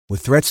With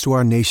threats to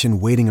our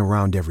nation waiting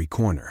around every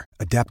corner,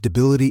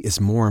 adaptability is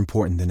more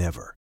important than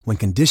ever. When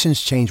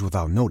conditions change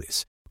without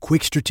notice,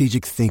 quick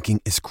strategic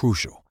thinking is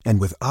crucial.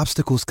 And with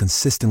obstacles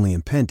consistently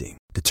impending,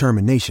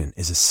 determination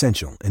is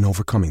essential in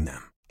overcoming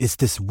them. It's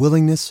this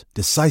willingness,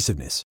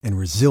 decisiveness, and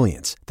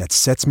resilience that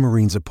sets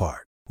Marines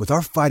apart. With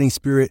our fighting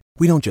spirit,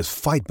 we don't just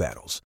fight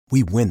battles,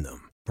 we win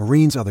them.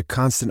 Marines are the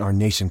constant our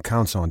nation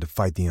counts on to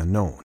fight the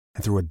unknown.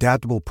 And through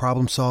adaptable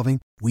problem solving,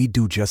 we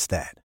do just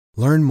that.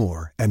 Learn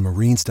more at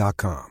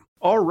marines.com.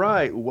 All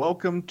right,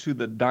 welcome to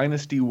the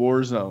Dynasty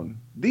Warzone,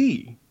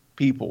 the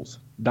People's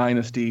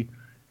Dynasty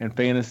and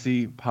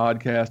Fantasy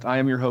Podcast. I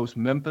am your host,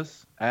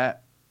 Memphis,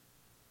 at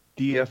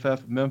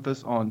DFF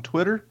Memphis on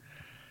Twitter.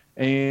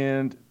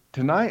 And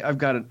tonight I've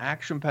got an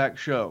action-packed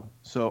show.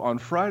 So on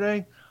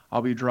Friday,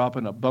 I'll be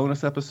dropping a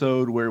bonus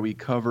episode where we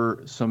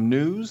cover some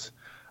news.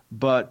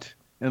 But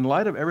in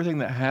light of everything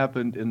that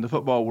happened in the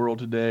football world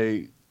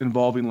today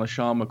involving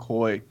LaShawn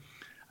McCoy,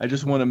 I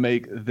just want to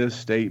make this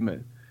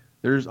statement.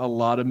 There's a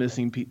lot of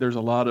there's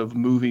a lot of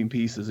moving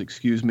pieces,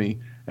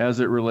 as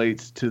it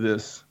relates to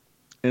this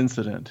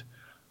incident.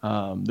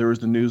 There was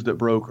the news that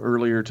broke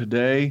earlier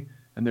today,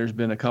 and there's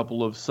been a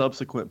couple of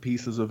subsequent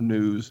pieces of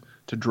news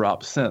to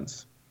drop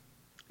since.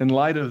 In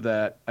light of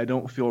that, I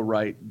don't feel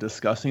right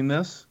discussing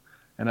this,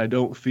 and I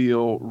don't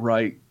feel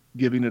right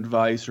giving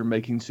advice or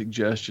making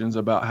suggestions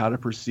about how to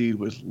proceed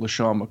with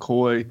LaShawn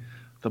McCoy,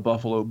 the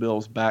Buffalo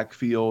Bills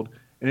backfield,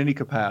 in any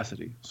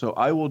capacity. So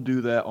I will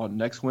do that on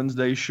next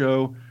Wednesday's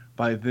show.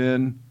 By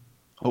then,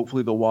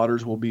 hopefully the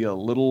waters will be a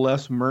little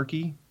less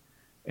murky.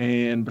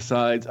 And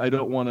besides, I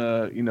don't want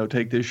to,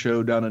 take this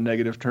show down a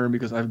negative turn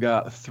because I've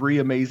got three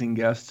amazing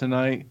guests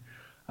tonight.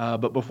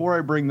 But before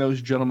I bring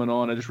those gentlemen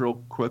on, I just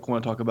real quick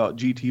want to talk about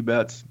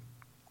gtbets.eu,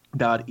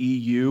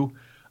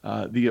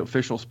 the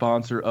official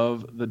sponsor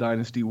of the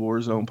Dynasty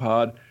Warzone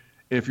pod.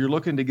 If you're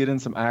looking to get in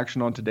some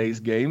action on today's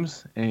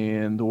games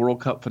and the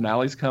World Cup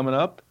finale's coming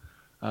up,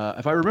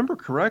 if I remember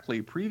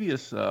correctly,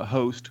 previous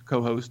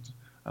co-host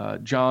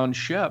John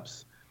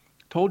Sheps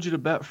told you to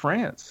bet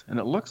France, and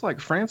it looks like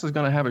France is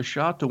going to have a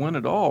shot to win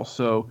it all.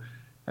 So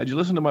had you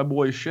listened to my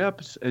boy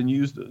Sheps and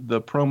used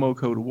the promo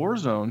code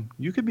Warzone,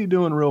 you could be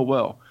doing real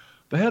well.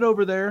 But head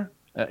over there.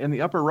 In the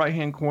upper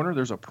right-hand corner,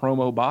 there's a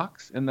promo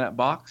box. In that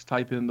box,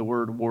 type in the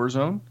word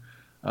Warzone,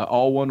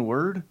 all one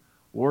word,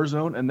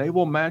 Warzone, and they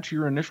will match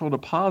your initial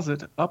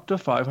deposit up to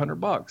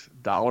 $500,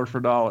 dollar for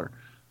dollar.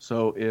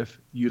 So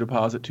if you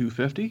deposit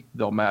 $250,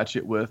 they'll match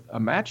it with a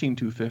matching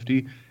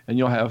 $250, and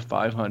you'll have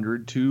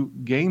 $500 to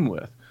game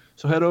with.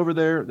 So head over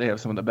there. They have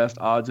some of the best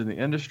odds in the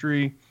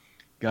industry.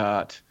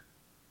 Got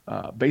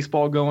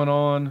baseball going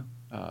on.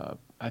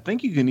 I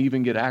think you can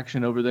even get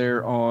action over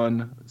there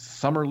on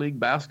Summer League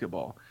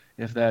basketball,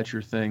 if that's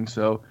your thing.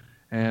 So,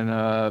 and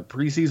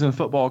preseason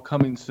football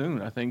coming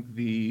soon. I think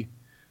the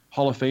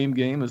Hall of Fame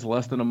game is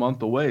less than a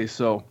month away.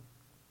 So,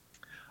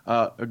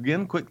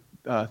 again, quick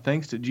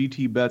thanks to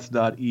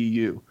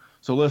gtbets.eu.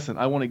 So listen,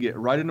 I want to get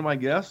right into my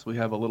guests. We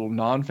have a little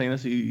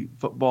non-fantasy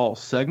football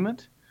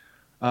segment.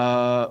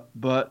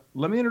 But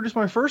let me introduce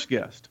my first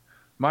guest.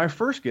 My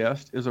first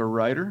guest is a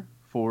writer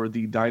for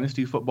the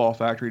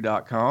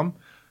dynastyfootballfactory.com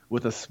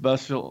with a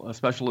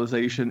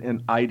specialization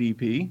in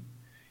IDP.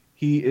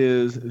 He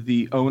is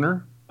the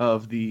owner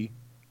of the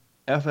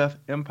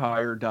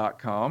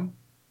ffempire.com.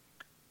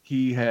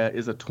 He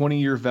is a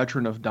 20-year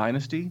veteran of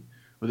Dynasty,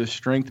 with his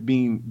strength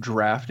being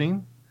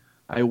drafting.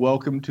 I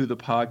welcome to the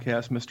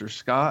podcast Mr.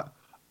 Scott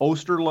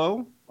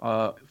Osterloh,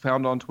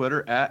 found on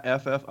Twitter at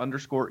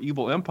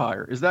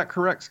 @FF_EvilEmpire. Is that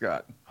correct,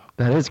 Scott?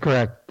 That is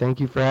correct. Thank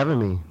you for having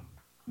me.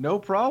 No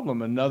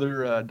problem.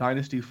 Another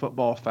Dynasty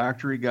Football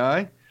Factory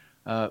guy.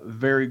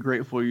 Very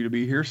grateful for you to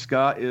be here.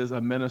 Scott is a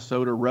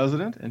Minnesota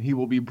resident, and he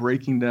will be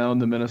breaking down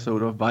the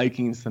Minnesota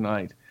Vikings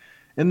tonight.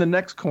 In the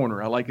next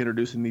corner, I like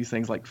introducing these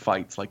things like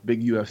fights, like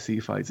big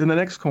UFC fights. In the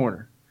next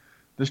corner,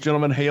 this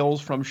gentleman hails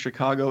from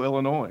Chicago,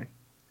 Illinois.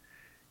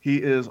 He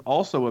is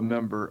also a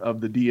member of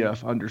the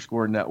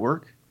DF_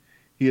 network.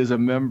 He is a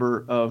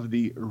member of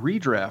the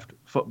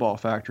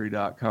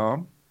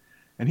redraftfootballfactory.com,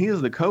 and he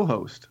is the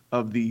co-host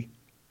of the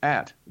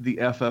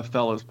FF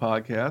Fellas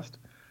podcast.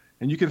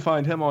 And you can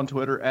find him on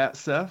Twitter at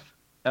Seth,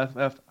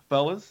 FF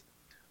Fellas.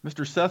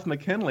 Mr. Seth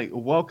McKinley,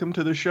 welcome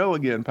to the show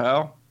again,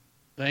 pal.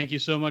 Thank you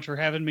so much for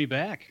having me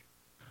back.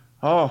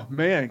 Oh,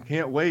 man,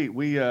 can't wait.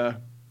 We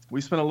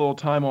spent a little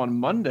time on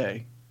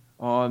Monday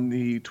on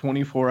the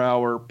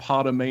 24-hour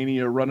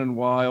Podomania running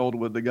wild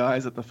with the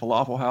guys at the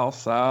Falafel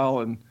House,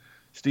 Sal and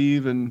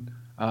Steve, and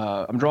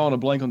I'm drawing a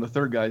blank on the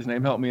third guy's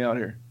name. Help me out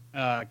here.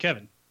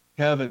 Kevin.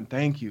 Kevin,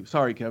 thank you.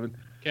 Sorry, Kevin.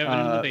 Kevin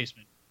in the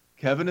basement.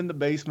 Kevin in the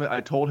basement.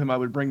 I told him I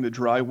would bring the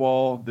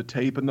drywall, the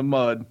tape, and the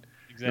mud.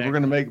 Exactly. And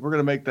we're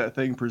gonna make that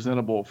thing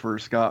presentable for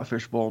Scott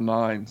Fishbowl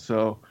 9.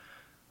 So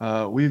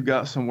we've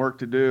got some work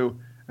to do.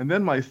 And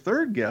then my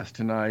third guest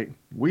tonight,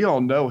 we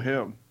all know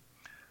him.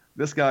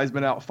 This guy's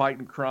been out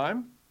fighting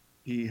crime.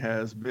 He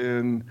has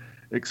been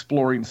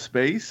exploring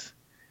space.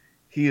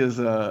 He is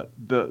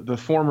the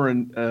former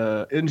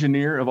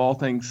engineer of all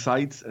things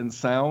sights and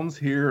sounds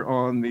here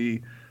on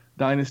the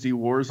Dynasty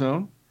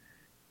Warzone.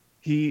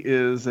 He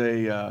is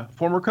a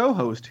former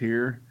co-host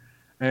here.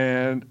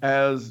 And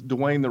as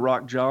Dwayne "The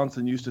Rock"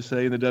 Johnson used to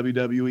say in the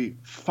WWE,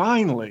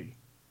 finally,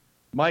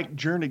 Mike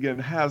Jernigan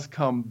has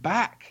come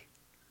back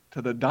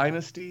to the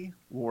Dynasty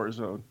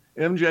Warzone.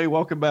 MJ,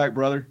 welcome back,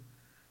 brother.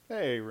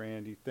 Hey,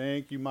 Randy.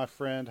 Thank you, my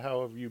friend.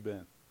 How have you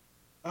been?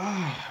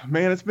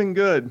 Man, it's been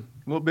good.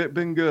 A little bit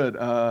been good.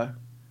 I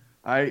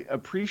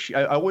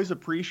always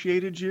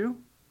appreciated you,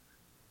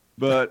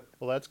 but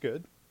Well, that's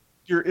good.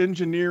 your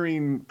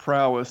engineering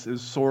prowess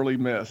is sorely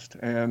missed.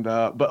 And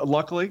but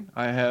luckily,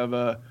 I have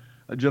a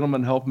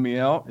gentleman helping me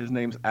out. His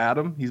name's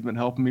Adam. He's been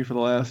helping me for the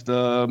last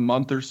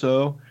month or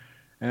so,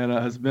 and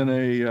has been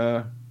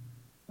a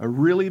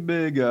really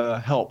big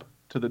help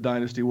to the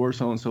Dynasty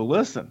Warzone. So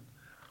listen,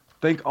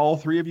 thank all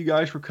three of you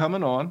guys for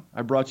coming on.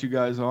 I brought you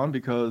guys on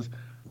because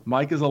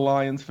Mike is a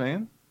Lions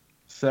fan,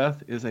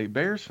 Seth is a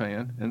Bears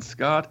fan, and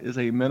Scott is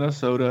a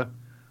Minnesota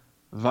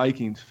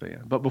Vikings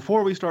fan. But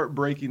before we start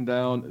breaking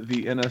down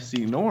the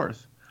NFC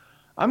North,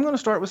 I'm going to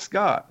start with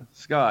Scott.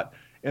 Scott,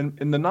 in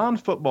the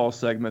non-football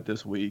segment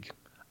this week,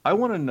 I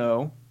want to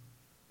know,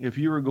 if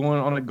you were going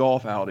on a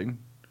golf outing,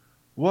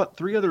 what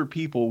three other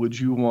people would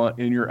you want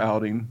in your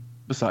outing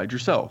besides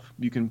yourself?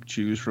 You can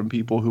choose from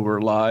people who are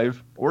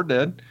alive or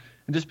dead,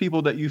 and just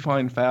people that you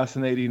find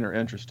fascinating or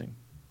interesting.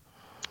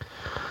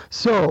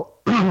 So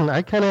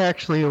I kind of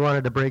actually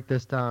wanted to break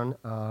this down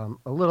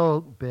a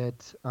little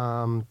bit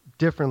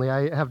differently.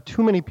 I have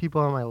too many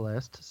people on my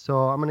list,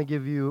 so I'm going to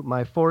give you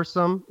my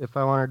foursome if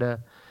I wanted to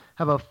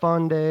have a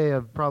fun day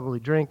of probably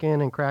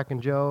drinking and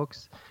cracking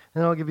jokes.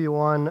 And I'll give you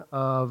one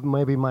of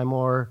maybe my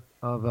more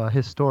of a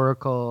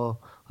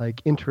historical,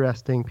 like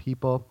interesting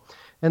people.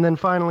 And then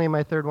finally,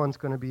 my third one's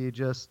going to be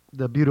just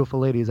the beautiful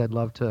ladies I'd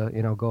love to,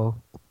 go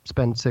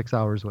spend 6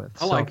 hours with.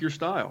 I like your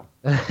style.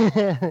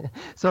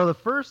 So the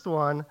first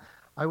one,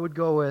 I would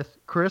go with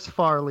Chris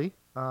Farley,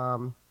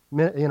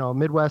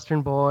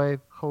 Midwestern boy,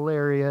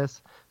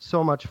 hilarious,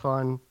 so much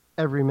fun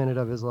every minute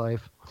of his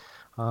life.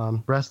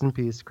 Rest in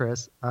peace,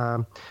 Chris.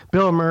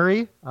 Bill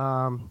Murray,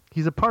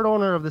 he's a part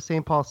owner of the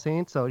St. Paul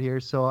Saints out here,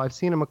 so I've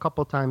seen him a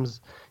couple times,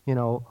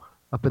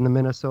 up in the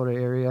Minnesota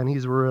area, and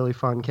he's a really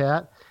fun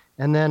cat.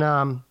 And then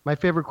my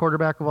favorite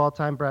quarterback of all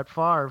time, Brett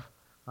Favre,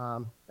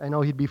 I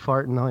know he'd be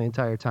farting the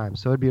entire time,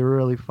 so it'd be a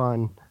really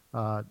fun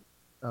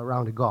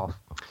round of golf.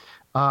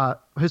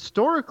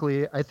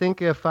 Historically, I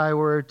think if I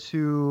were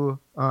to,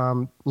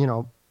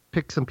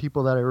 pick some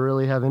people that I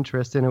really have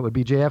interest in, it would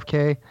be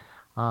JFK.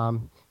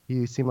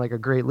 He seemed like a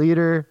great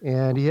leader,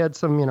 and he had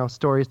some,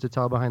 stories to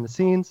tell behind the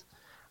scenes.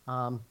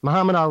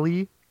 Muhammad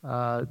Ali,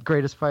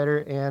 greatest fighter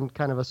and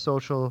kind of a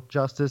social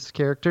justice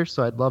character,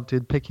 so I'd love to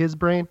pick his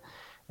brain.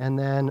 And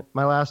then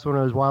my last one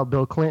was Wild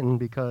Bill Clinton,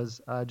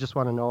 because I just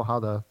want to know how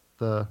the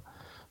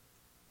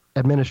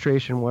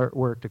administration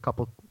worked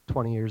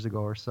 20 years ago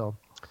or so.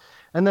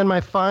 And then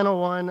my final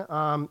one,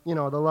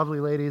 the lovely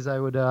ladies I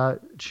would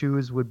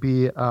choose would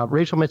be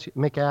Rachel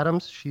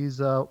McAdams. She's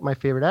my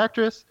favorite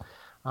actress.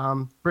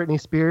 Britney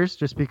Spears,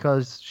 just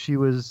because she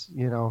was,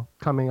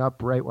 coming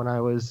up right when I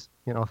was,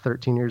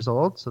 13 years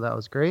old. So that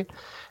was great.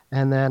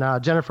 And then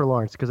Jennifer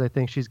Lawrence, because I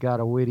think she's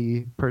got a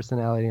witty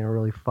personality and a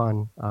really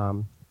fun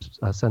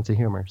sense of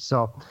humor.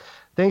 So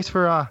thanks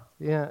for,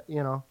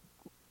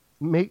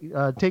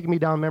 taking me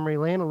down memory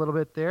lane a little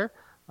bit there.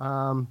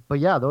 But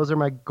yeah, those are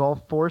my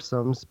golf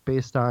foursomes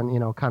based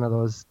on, kind of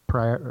those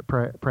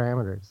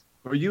parameters.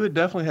 Or you would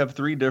definitely have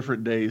 3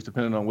 different days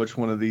depending on which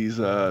one of these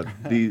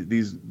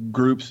these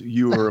groups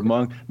you are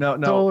among. Now,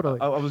 Totally.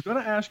 I was going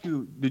to ask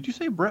you, did you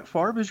say Brett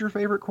Favre is your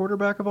favorite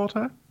quarterback of all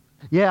time?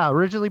 Yeah,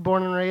 originally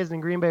born and raised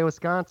in Green Bay,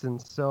 Wisconsin.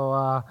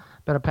 So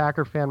been a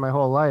Packer fan my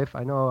whole life.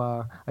 I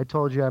know I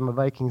told you I'm a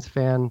Vikings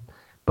fan,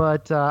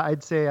 but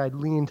I'd say I'd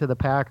lean to the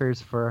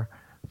Packers for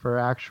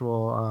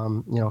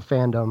actual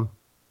fandom,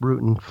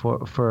 rooting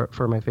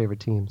for my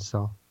favorite teams.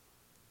 So.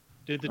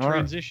 Did the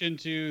transition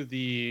to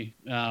the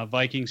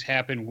Vikings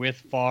happen with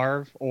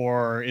Favre,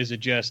 or is it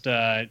just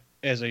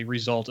as a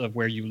result of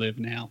where you live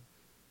now?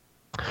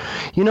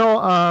 If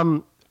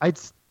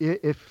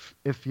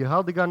you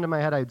held the gun to my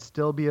head, I'd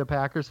still be a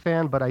Packers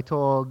fan. But I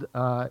told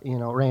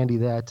Randy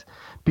that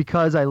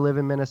because I live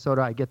in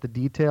Minnesota, I get the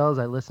details.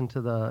 I listen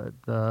to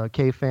the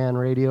K-Fan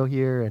radio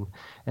here,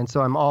 and so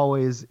I'm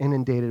always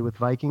inundated with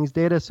Vikings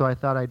data. So I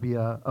thought I'd be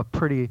a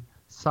pretty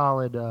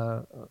solid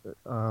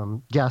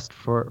guest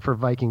for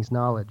Vikings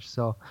knowledge.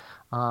 So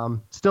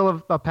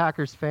still a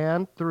Packers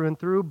fan through and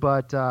through,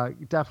 but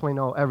definitely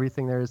know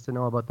everything there is to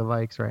know about the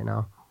Vikes right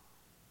now.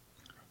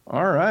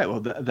 All right. Well,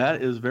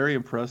 that is very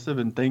impressive,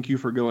 and thank you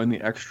for going the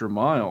extra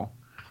mile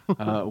with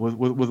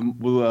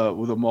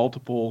a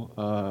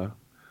multiple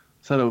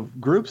set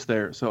of groups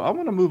there. So I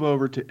want to move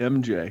over to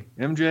MJ.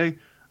 MJ,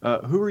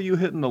 who are you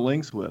hitting the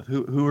links with?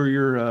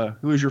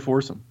 Who is your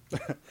foursome?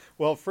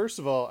 Well, first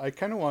of all, I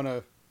kind of want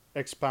to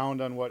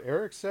expound on what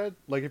Eric said.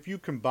 Like, if you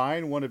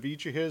combine one of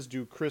each of his,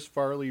 do Chris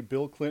Farley,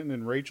 Bill Clinton,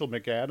 and Rachel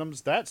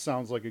McAdams, that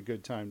sounds like a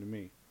good time to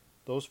me.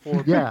 Those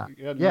 4 yeah,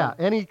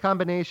 any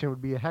combination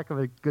would be a heck of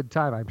a good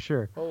time, I'm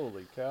sure.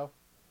 Holy cow.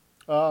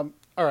 All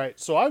right,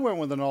 so I went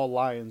with an all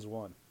Lions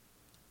one.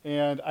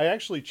 And I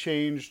actually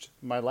changed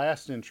my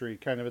last entry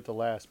kind of at the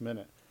last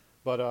minute.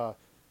 But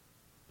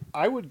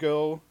I would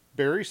go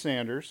Barry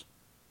Sanders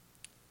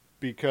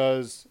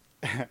because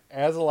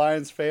as a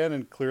Lions fan,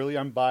 and clearly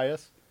I'm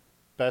biased,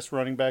 best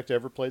running back to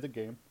ever play the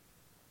game.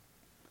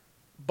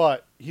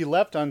 But he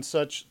left on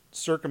such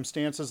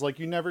circumstances like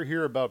you never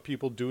hear about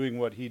people doing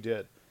what he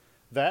did.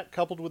 That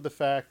coupled with the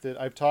fact that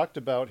I've talked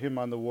about him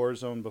on the War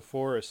Zone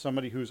before as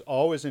somebody who's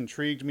always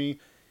intrigued me.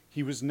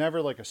 He was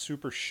never like a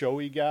super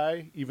showy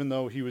guy, even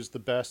though he was the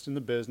best in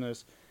the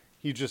business.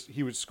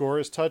 He would score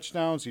his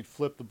touchdowns, he'd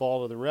flip the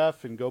ball to the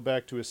ref and go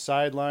back to his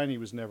sideline. He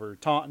was never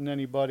taunting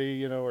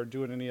anybody, or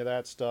doing any of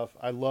that stuff.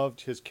 I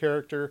loved his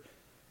character,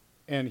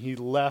 and he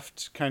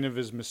left kind of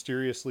as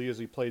mysteriously as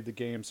he played the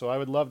game. So I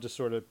would love to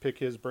sort of pick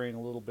his brain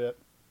a little bit.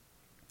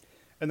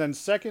 And then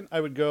second, I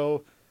would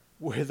go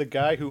with a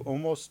guy who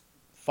almost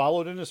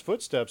followed in his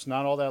footsteps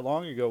not all that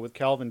long ago with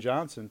Calvin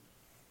Johnson,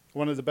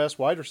 one of the best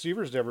wide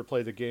receivers to ever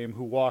play the game,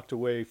 who walked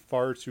away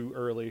far too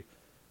early.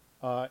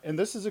 And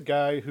this is a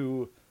guy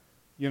who,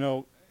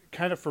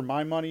 kind of for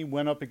my money,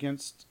 went up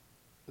against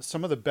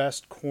some of the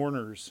best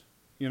corners.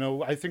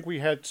 I think we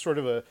had sort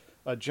of a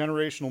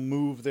generational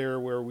move there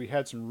where we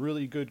had some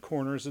really good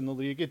corners in the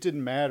league. It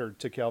didn't matter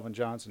to Calvin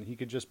Johnson. He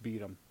could just beat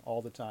them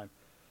all the time.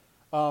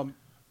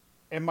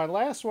 And my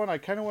last one, I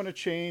kind of want to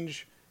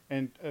change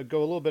and go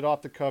a little bit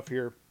off the cuff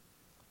here.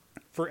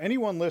 For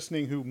anyone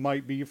listening who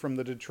might be from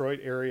the Detroit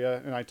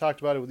area, and I talked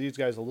about it with these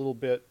guys a little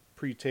bit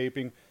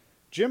pre-taping,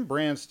 Jim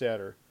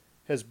Brandstatter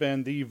has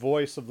been the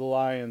voice of the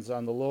Lions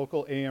on the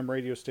local AM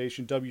radio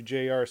station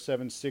WJR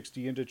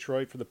 760 in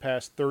Detroit for the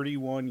past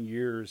 31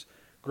 years.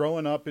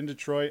 Growing up in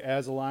Detroit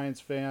as a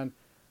Lions fan,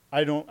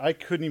 I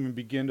couldn't even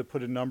begin to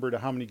put a number to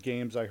how many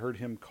games I heard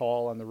him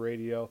call on the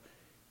radio.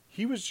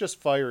 He was just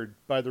fired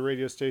by the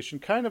radio station,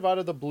 kind of out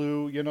of the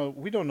blue.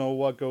 We don't know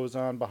what goes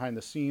on behind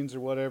the scenes or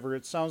whatever.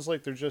 It sounds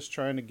like they're just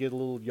trying to get a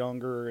little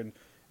younger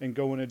and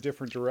go in a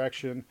different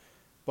direction.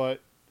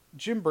 But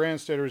Jim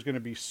Brandstatter is going to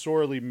be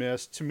sorely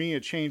missed. To me, it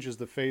changes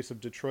the face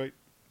of Detroit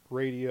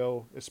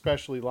radio,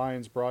 especially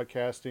Lions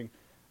broadcasting.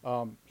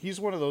 He's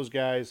one of those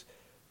guys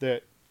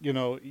that,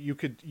 you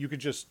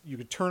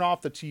could turn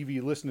off the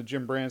TV, listen to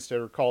Jim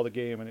Brandstatter call the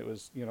game, and it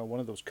was, one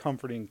of those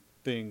comforting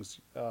things.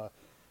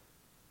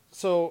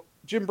 So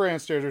Jim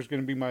Brandstatter is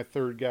going to be my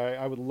third guy.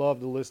 I would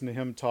love to listen to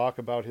him talk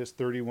about his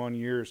 31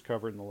 years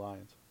covering the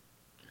Lions.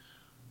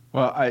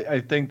 Well, I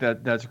think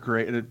that's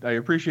great. I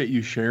appreciate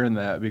you sharing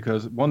that,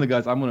 because one of the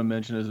guys I'm going to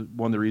mention is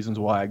one of the reasons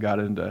why I got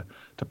into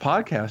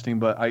podcasting.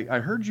 But I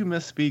heard you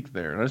misspeak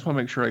there, and I just want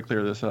to make sure I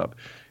clear this up.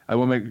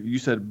 You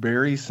said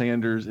Barry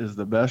Sanders is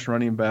the best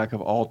running back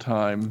of all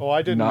time. Oh,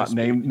 I didn't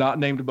misspeak. Not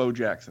named Bo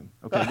Jackson.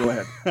 Okay, go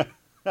ahead.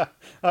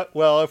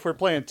 Well, if we're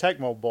playing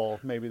Tecmo Bowl,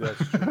 maybe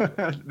that's true.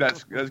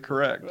 that's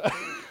correct.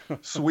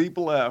 Sweep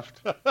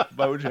left,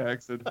 Bo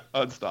Jackson,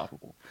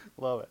 unstoppable.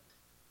 Love it.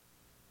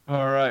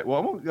 All right. Well,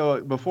 I'm gonna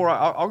go before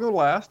I'll go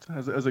last,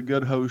 as a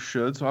good host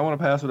should. So I want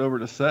to pass it over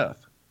to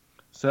Seth.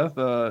 Seth,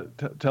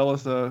 tell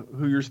us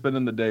who you're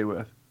spending the day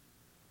with.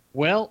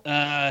 Well,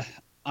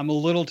 I'm a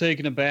little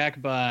taken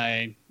aback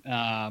by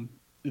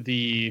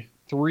the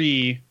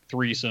 3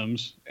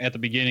 threesomes at the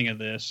beginning of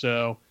this.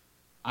 So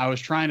I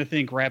was trying to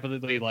think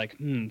rapidly, like,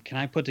 can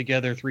I put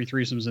together 3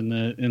 threesomes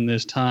in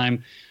this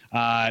time?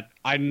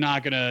 I'm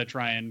not gonna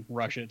try and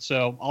rush it,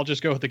 so I'll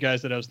just go with the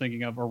guys that I was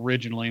thinking of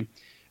originally.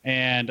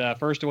 And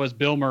first it was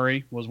Bill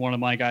Murray, was one of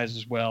my guys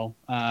as well.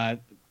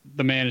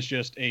 The man is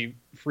just a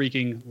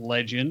freaking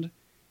legend,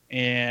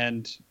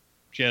 and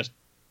just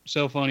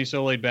so funny,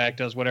 so laid back,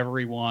 does whatever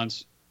he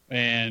wants,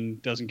 and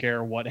doesn't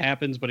care what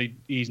happens, but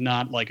he's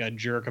not like a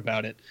jerk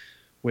about it,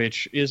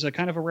 which is a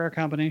kind of a rare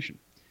combination.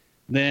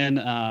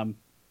 Then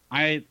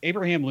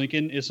Abraham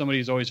Lincoln is somebody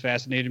who's always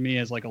fascinated me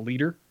as like a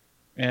leader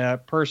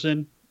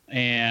person,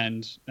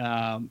 and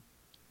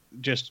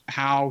just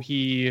how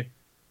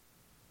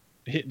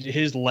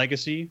his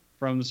legacy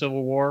from the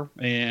Civil War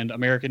and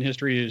American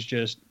history is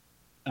just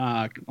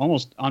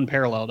almost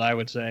unparalleled, I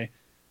would say.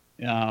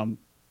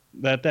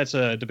 That's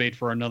a debate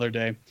for another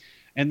day.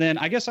 And then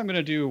I guess I'm going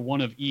to do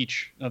one of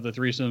each of the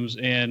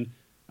threesomes. And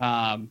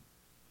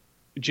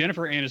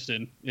Jennifer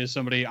Aniston is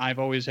somebody I've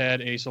always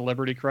had a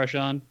celebrity crush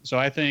on. So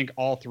I think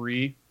all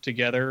 3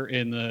 together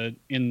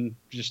in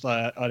just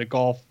a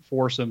golf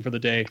foursome for the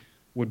day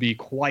would be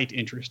quite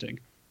interesting.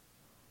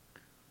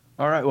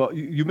 All right. Well,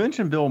 you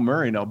mentioned Bill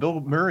Murray. Now, Bill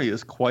Murray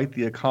is quite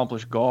the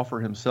accomplished golfer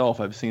himself.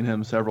 I've seen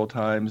him several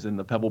times in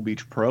the Pebble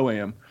Beach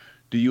Pro-Am.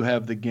 Do you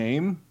have the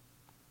game?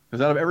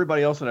 Because out of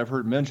everybody else that I've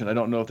heard mentioned, I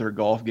don't know if their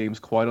golf game's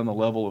quite on the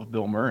level of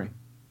Bill Murray.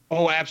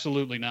 Oh,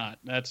 absolutely not.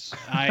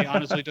 I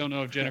honestly don't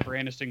know if Jennifer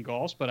Aniston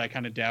golfs, but I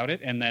kind of doubt it.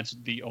 And that's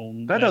the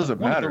only. That doesn't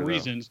matter. One of the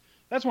reasons.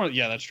 That's one.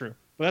 Yeah, that's true.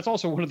 But that's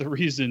also one of the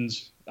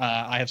reasons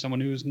I have someone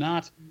who's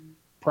not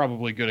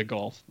probably good at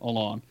golf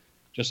along,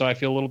 just so I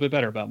feel a little bit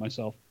better about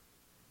myself.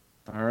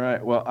 All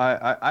right. Well,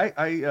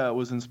 I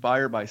was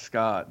inspired by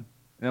Scott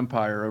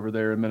Empire over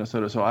there in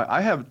Minnesota, so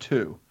I have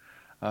 2.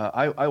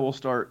 I will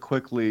start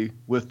quickly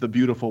with the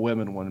beautiful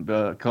women one,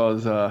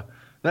 because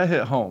that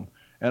hit home.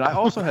 And I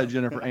also had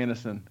Jennifer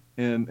Aniston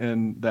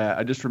in that.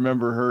 I just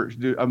remember her.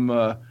 Dude,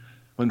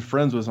 when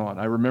Friends was on,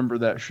 I remember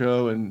that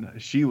show,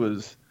 and she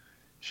was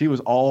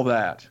all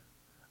that.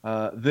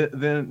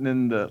 Then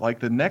in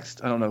the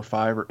next, I don't know,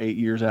 5 or 8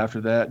 years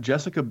after that,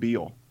 Jessica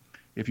Biel.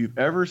 If you've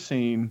ever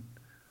seen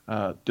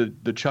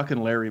the Chuck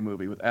and Larry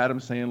movie with Adam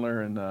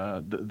Sandler and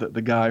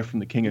the guy from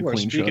the King of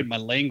Queens show. You are speaking my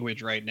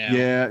language right now.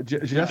 Yeah,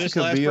 Jessica this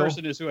last Biel,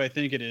 person is who I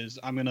think it is.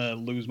 I'm gonna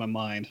lose my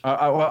mind.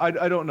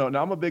 I don't know.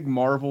 Now I'm a big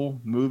Marvel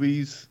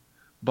movies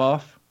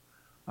buff,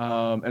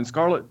 and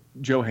Scarlett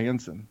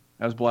Johansson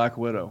as Black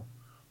Widow.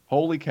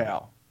 Holy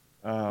cow!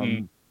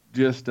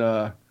 Just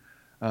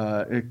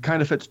it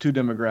kind of fits two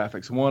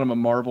demographics. One, I'm a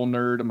Marvel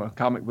nerd. I'm a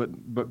comic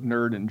book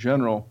nerd in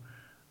general.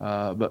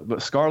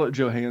 But Scarlett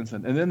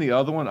Johansson, and then the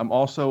other one, I'm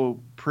also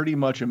pretty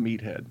much a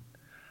meathead.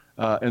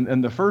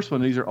 And the first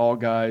one, these are all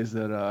guys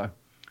that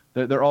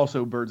they're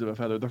also birds of a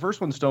feather. The first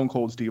one's Stone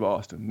Cold Steve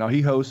Austin. Now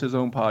he hosts his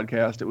own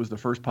podcast. It was the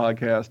first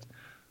podcast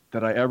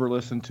that I ever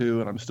listened to,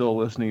 and I'm still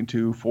listening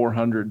to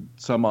 400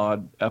 some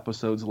odd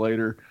episodes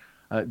later.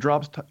 It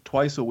drops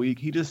twice a week.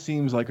 He just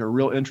seems like a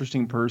real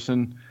interesting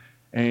person,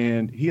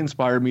 and he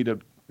inspires me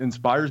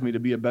to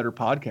be a better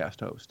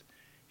podcast host.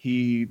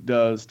 He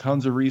does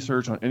tons of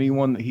research on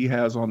anyone that he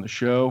has on the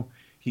show.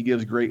 He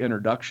gives great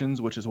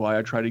introductions, which is why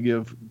I try,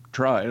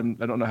 and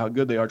I don't know how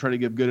good they are, try to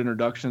give good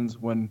introductions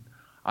when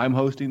I'm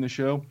hosting the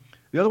show.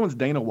 The other one's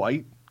Dana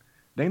White.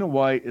 Dana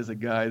White is a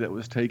guy that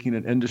was taking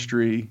an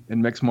industry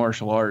in mixed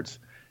martial arts,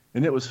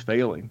 and it was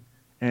failing.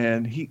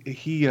 And he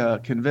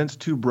convinced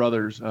two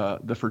brothers,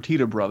 the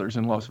Fertitta brothers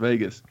in Las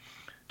Vegas,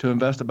 to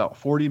invest about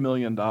 $40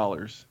 million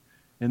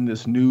in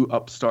this new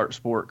upstart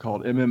sport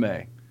called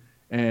MMA.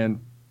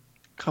 And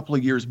couple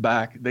of years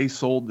back, they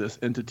sold this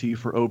entity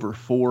for over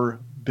 $4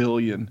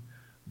 billion.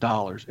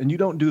 And you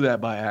don't do that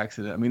by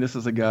accident. I mean, this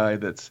is a guy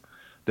that's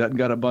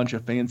got a bunch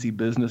of fancy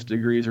business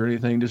degrees or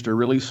anything, just a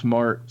really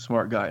smart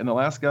guy. And the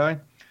last guy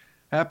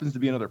happens to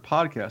be another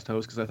podcast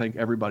host, because I think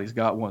everybody's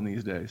got one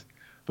these days.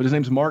 But his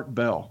name's Mark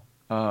Bell.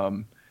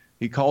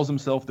 He calls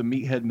himself the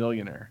Meathead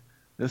Millionaire.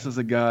 This is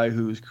a guy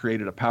who's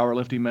created a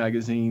powerlifting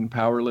magazine,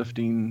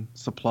 powerlifting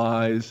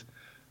supplies,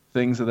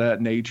 things of that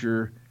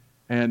nature.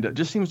 And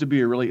just seems to be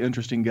a really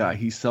interesting guy.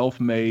 He's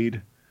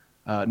self-made,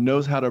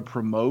 knows how to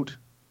promote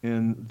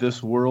in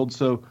this world.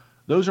 So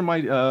those are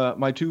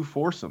my two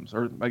foursomes,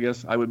 or I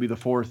guess I would be the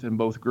fourth in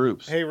both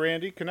groups. Hey,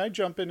 Randy, can I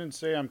jump in and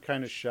say I'm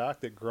kind of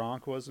shocked that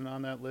Gronk wasn't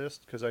on that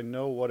list? Because I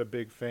know what a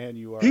big fan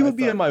you are. He would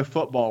be in my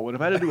football one.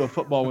 If I had to do a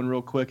football one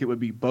real quick, it would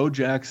be Bo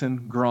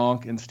Jackson,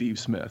 Gronk, and Steve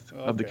Smith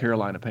of the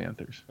Carolina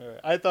Panthers. Right.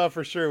 I thought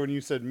for sure when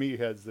you said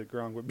meatheads that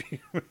Gronk would be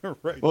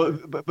right. Well,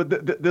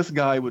 but this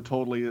guy would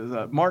totally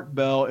Mark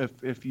Bell.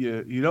 If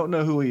you don't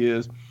know who he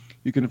is,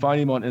 you can find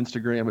him on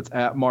Instagram. It's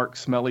at Mark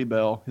Smelly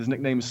Bell. His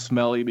nickname is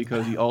Smelly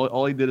because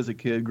all he did as a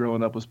kid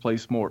growing up was play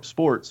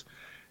sports,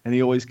 and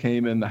he always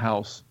came in the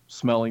house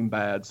smelling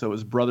bad. So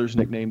his brothers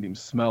nicknamed him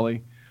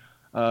Smelly.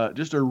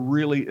 Just a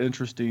really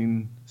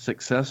interesting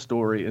success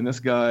story. And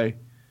this guy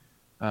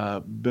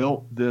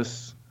built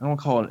this, I don't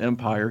call it an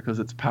empire because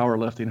it's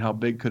powerlifting. How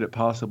big could it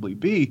possibly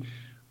be?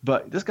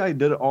 But this guy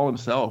did it all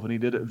himself, and he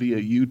did it via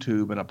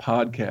YouTube and a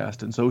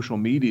podcast and social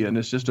media. And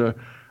it's just a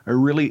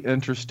really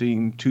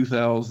interesting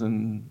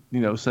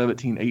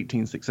 2017,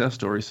 18 success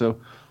story. So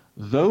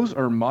those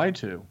are my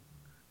two.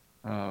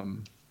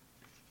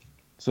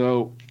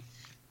 So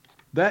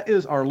that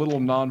is our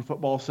little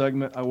non-football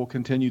segment. I will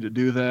continue to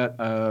do that.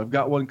 I've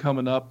got one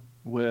coming up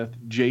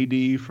with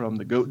JD from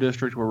the GOAT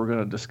District where we're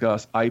going to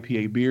discuss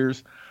IPA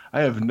beers.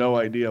 I have no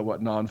idea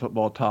what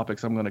non-football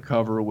topics I'm going to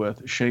cover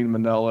with Shane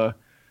Manella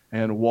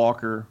and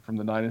Walker from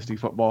the Dynasty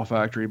Football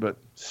Factory, but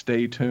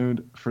stay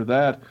tuned for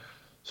that.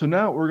 So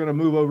now we're going to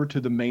move over to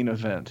the main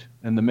event,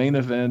 and the main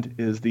event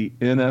is the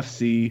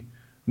NFC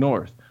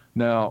North.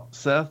 Now,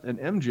 Seth and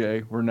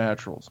MJ were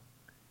naturals.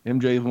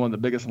 MJ is one of the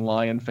biggest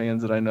Lion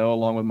fans that I know,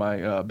 along with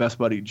my best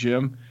buddy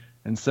Jim.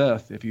 And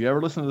Seth, if you ever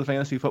listen to the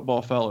Fantasy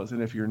Football Fellas,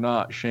 and if you're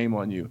not, shame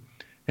on you.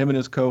 Him and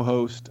his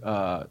co-host,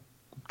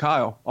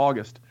 Kyle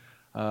August,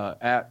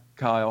 at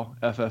Kyle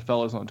FF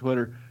Fellas on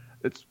Twitter,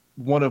 it's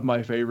one of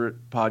my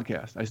favorite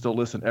podcasts. I still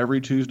listen every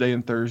Tuesday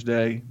and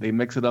Thursday. They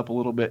mix it up a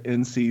little bit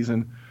in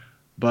season,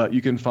 but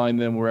you can find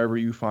them wherever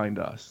you find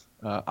us,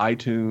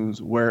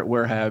 iTunes,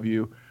 where have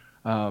you.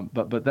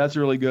 But that's a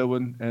really good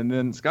one. And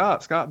then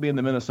Scott being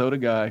the Minnesota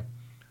guy,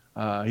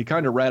 he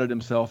kind of ratted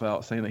himself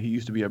out saying that he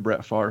used to be a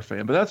Brett Favre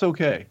fan, but that's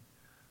okay.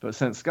 But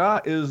since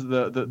Scott is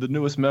the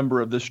newest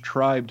member of this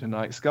tribe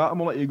tonight, Scott, I'm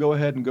going to let you go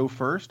ahead and go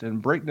first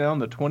and break down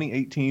the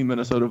 2018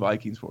 Minnesota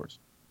Vikings for us.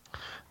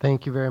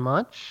 Thank you very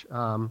much.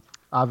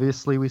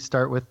 Obviously, we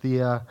start with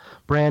the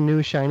brand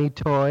new shiny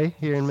toy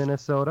here in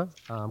Minnesota,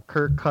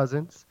 Kirk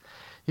Cousins.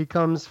 He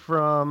comes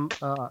from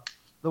the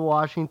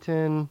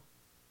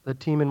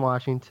team in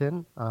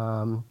Washington,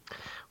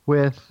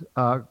 with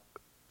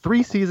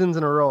 3 seasons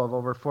in a row of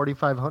over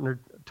 4,500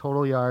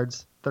 total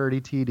yards,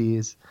 30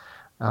 TDs.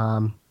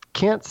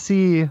 Can't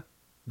see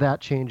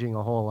that changing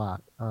a whole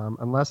lot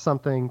unless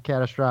something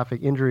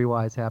catastrophic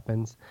injury-wise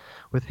happens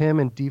with him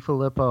and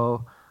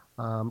DiFilippo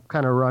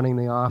kind of running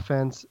the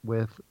offense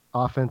with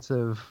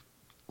offensive,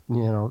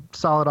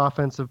 solid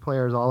offensive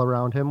players all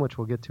around him, which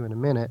we'll get to in a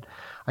minute.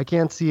 I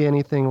can't see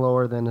anything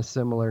lower than a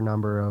similar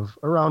number of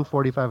around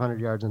 4,500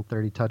 yards and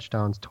 30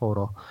 touchdowns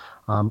total.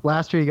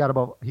 Last year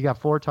he got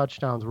 4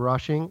 touchdowns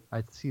rushing.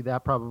 I see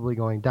that probably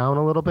going down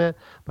a little bit,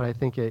 but I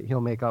think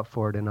he'll make up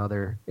for it in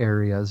other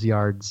areas,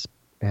 yards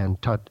and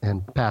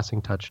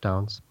passing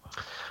touchdowns.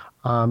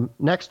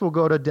 Next we'll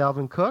go to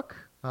Dalvin Cook.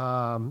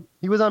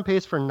 He was on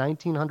pace for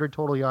 1,900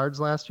 total yards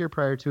last year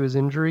prior to his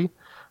injury.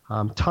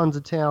 Tons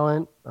of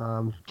talent,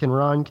 can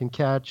run, can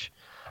catch.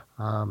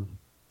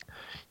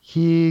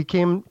 He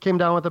came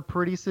down with a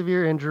pretty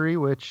severe injury,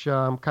 which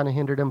kind of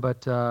hindered him,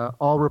 but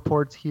all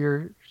reports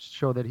here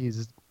show that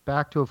he's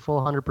back to a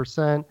full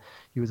 100%.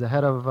 He was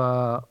ahead of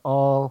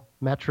all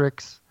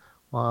metrics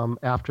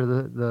after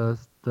the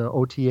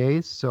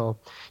OTAs, so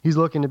he's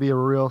looking to be a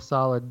real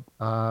solid,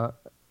 have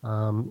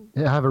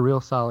a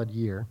real solid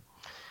year.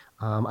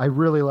 I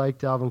really like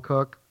Dalvin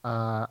Cook.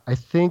 I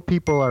think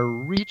people are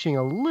reaching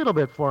a little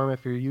bit for him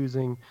if you're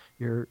using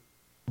your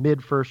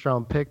mid-first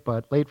round pick,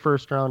 but late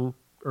first round,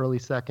 early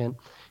second,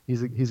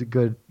 he's a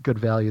good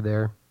value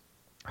there.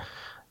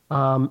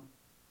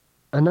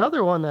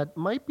 Another one that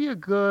might be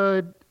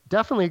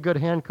definitely a good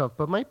handcuff,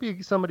 but might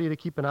be somebody to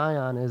keep an eye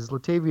on is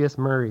Latavius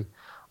Murray.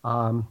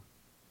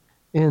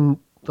 In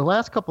the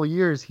last couple of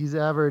years, he's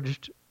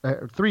averaged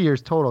 3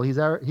 years total.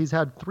 He's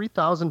had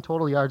 3,000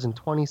 total yards and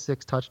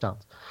 26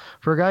 touchdowns.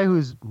 For a guy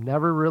who's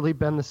never really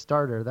been the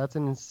starter, that's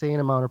an insane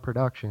amount of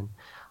production.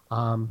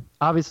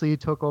 Obviously, he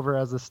took over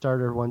as the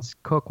starter once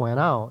Cook went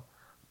out,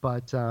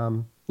 but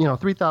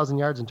 3,000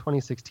 yards and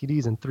 26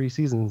 TDs in 3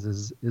 seasons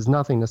is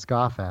nothing to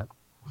scoff at.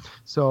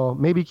 So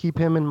maybe keep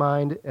him in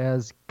mind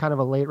as kind of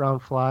a late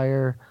round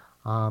flyer,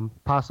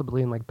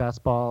 possibly in like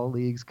best ball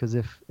leagues, because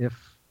if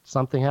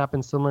something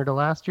happens similar to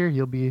last year,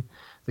 he'll be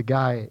the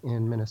guy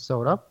in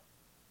Minnesota.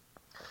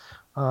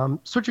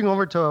 Switching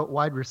over to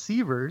wide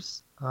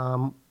receivers,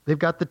 they've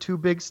got the 2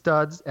 big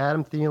studs,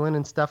 Adam Thielen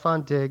and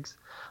Stephon Diggs.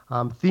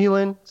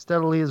 Thielen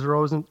steadily has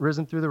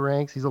risen through the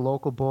ranks. He's a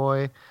local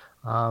boy.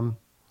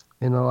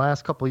 In the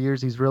last couple of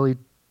years, he's really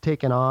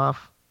taken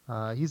off.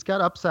 He's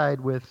got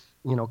upside with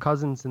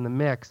Cousins in the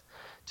mix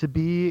to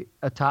be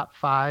a top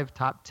 5,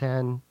 top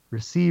 10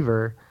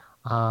 receiver,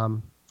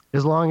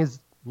 as long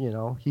as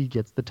he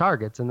gets the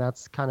targets. And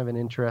that's kind of an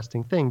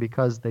interesting thing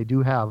because they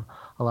do have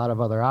a lot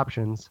of other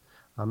options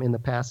in the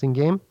passing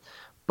game.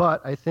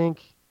 But I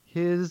think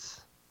his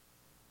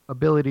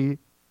ability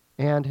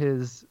and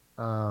his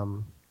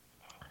kind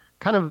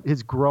of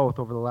his growth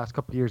over the last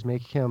couple of years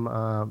make him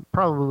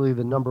probably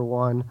the number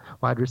 1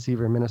 wide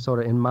receiver in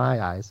Minnesota in my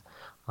eyes.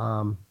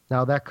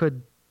 Now that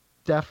could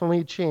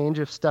definitely change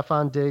if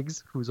Stephon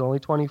Diggs, who's only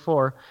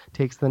 24,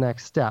 takes the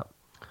next step.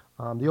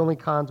 The only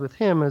cons with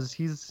him is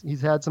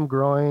he's had some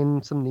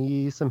groin, some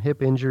knee, some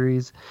hip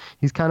injuries.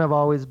 He's kind of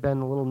always been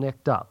a little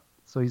nicked up.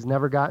 So he's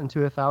never gotten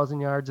to 1,000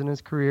 yards in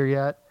his career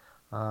yet.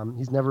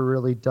 He's never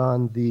really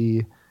done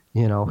the,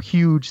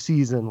 huge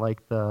season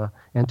like the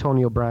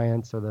Antonio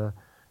Bryant's or the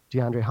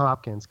DeAndre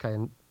Hopkins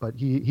kind. But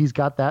he's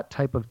got that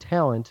type of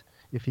talent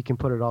if he can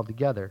put it all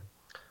together.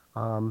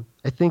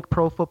 I think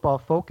Pro Football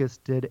Focus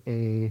did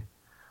an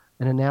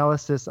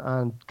analysis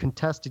on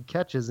contested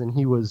catches, and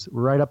he was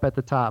right up at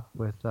the top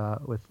with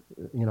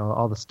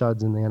all the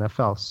studs in the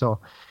NFL. So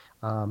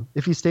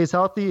if he stays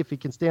healthy, if he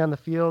can stay on the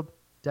field,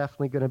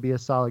 definitely going to be a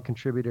solid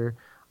contributor.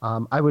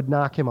 I would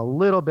knock him a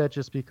little bit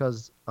just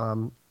because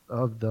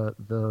of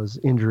those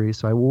injuries,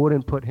 so I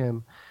wouldn't put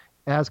him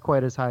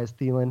quite as high as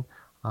Thielen.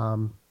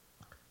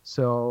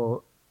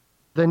 So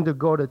then to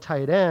go to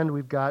tight end,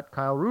 we've got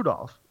Kyle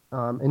Rudolph,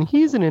 and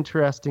he's an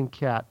interesting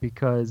cat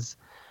because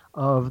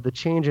of the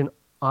change in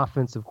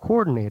offensive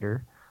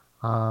coordinator.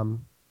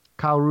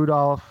 Kyle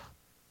Rudolph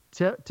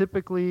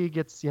typically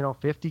gets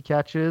 50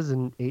 catches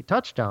and 8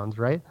 touchdowns,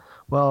 right?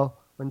 Well,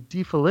 when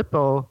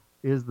DiFilippo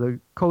is the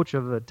coach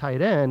of the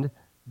tight end,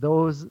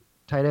 those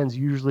tight ends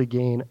usually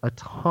gain a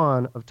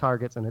ton of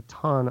targets and a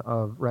ton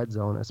of red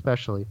zone,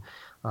 especially.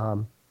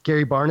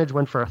 Gary Barnidge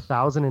went for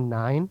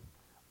 1,009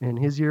 in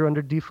his year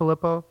under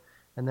DiFilippo,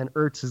 and then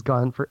Ertz has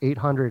gone for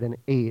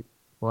 808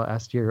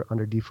 last year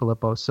under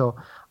DiFilippo. So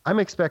I'm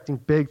expecting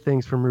big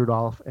things from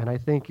Rudolph, and I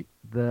think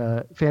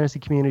the fantasy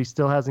community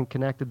still hasn't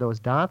connected those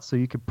dots, so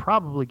you could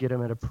probably get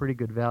him at a pretty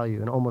good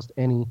value in almost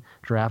any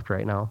draft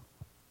right now.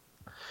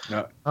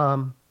 No.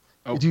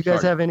 Do you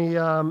guys have any?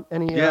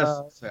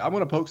 Yes, I'm going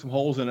to poke some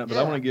holes in it, but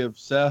I want to give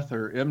Seth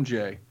or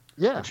MJ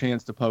a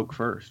chance to poke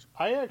first.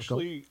 I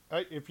actually,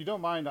 if you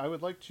don't mind, I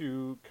would like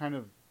to kind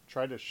of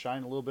try to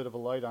shine a little bit of a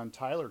light on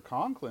Tyler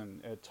Conklin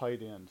at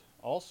tight end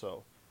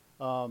also.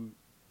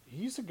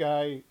 He's a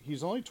guy,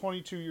 he's only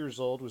 22 years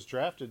old, was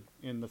drafted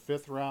in the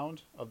 5th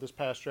round of this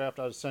past draft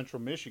out of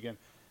Central Michigan.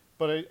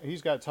 But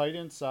he's got tight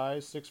end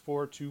size, 6'4",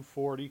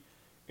 240,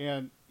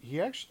 and he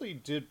actually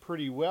did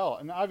pretty well.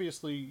 And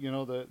obviously,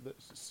 the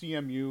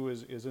CMU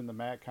is in the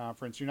MAC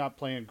conference. You're not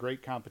playing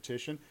great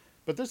competition.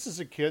 But this is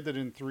a kid that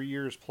in 3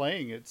 years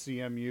playing at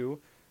CMU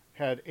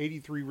had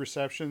 83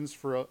 receptions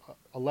for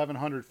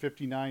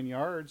 1,159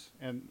 yards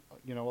and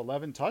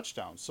 11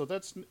 touchdowns. So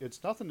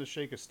it's nothing to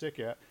shake a stick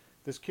at.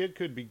 This kid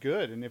could be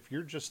good, and if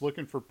you're just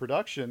looking for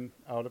production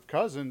out of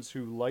Cousins,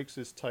 who likes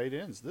his tight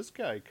ends, this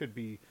guy could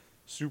be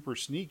super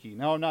sneaky.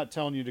 Now, I'm not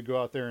telling you to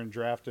go out there and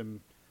draft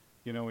him,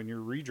 in your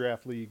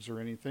redraft leagues or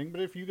anything,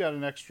 but if you got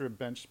an extra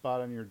bench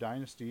spot on your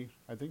dynasty,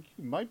 I think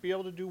you might be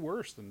able to do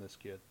worse than this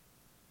kid.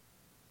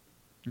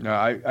 No,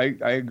 I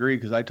agree,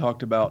 because I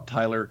talked about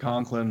Tyler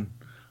Conklin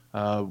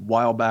a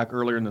while back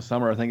earlier in the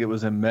summer. I think it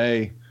was in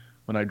May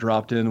when I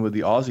dropped in with the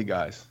Aussie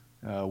guys.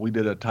 We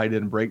did a tight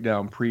end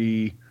breakdown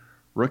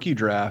pre-rookie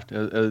draft,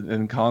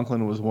 and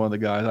Conklin was one of the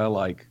guys I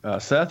like.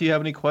 Seth, you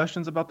have any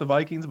questions about the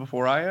Vikings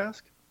before I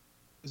ask?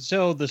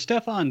 So the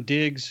Stephon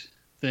Diggs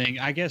thing,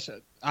 I guess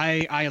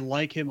I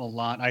like him a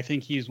lot. I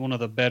think he's one of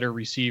the better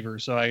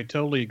receivers. So I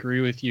totally agree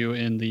with you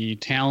in the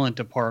talent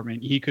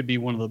department. He could be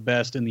one of the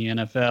best in the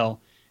NFL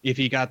if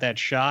he got that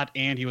shot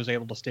and he was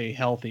able to stay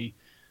healthy.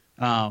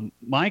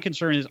 My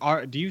concern is,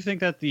 do you think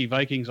that the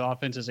Vikings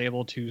offense is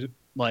able to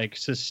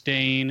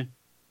sustain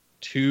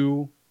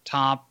two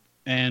top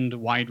end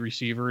wide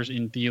receivers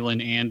in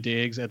Thielen and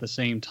Diggs at the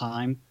same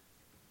time?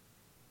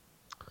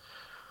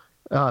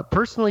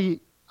 Personally,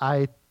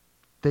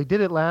 they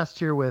did it last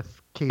year with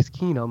Case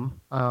Keenum.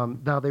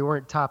 Now they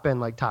weren't top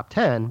end like top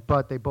 10,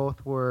 but they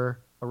both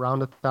were around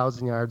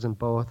 1,000 yards and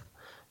both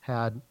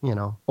had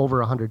over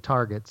 100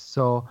 targets.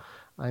 So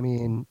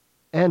and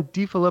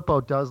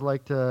DiFilippo does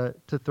like to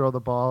throw the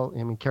ball.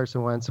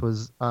 Carson Wentz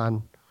was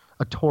on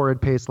a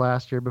torrid pace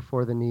last year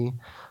before the knee.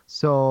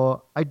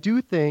 So I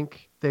do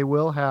think they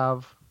will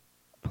have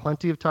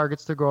plenty of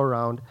targets to go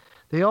around.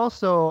 They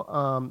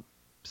also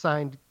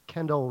signed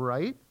Kendall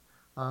Wright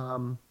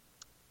from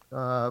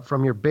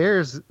your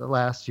Bears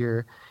last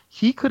year.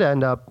 He could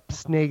end up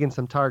snagging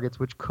some targets,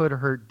 which could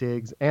hurt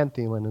Diggs and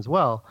Thielen as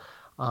well.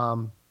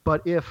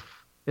 But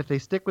if they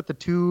stick with the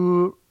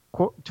two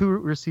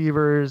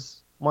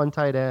receivers, one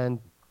tight end,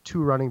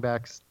 two running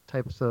backs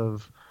types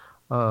of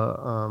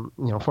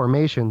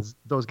formations,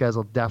 those guys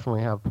will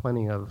definitely have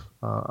plenty of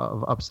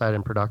upside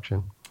in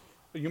production.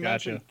 You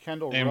mentioned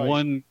Kendall and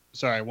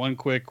Wright. One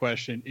quick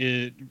question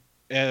is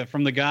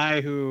from the guy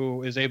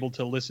who is able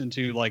to listen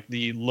to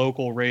the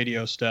local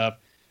radio stuff.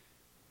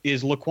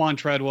 Is Laquan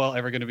Treadwell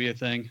ever going to be a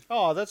thing?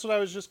 Oh, that's what I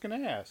was just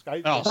going to ask.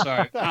 Sorry.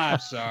 I'm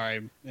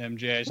sorry,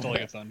 MJ. I stole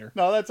your thunder.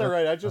 No, that's all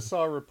right. I just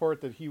saw a report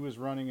that he was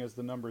running as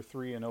the number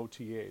 3 in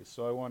OTAs.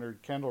 So I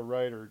wondered, Kendall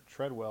Wright or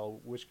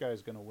Treadwell, which guy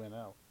is going to win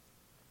out?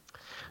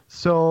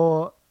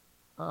 So,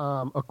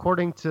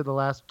 according to the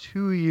last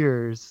 2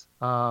 years,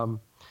 Laquan's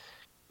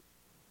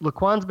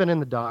been in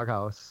the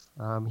doghouse.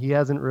 He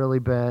hasn't really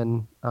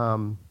been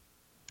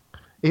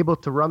able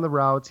to run the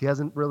routes. He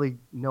hasn't really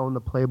known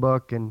the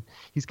playbook, and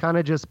he's kind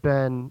of just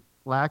been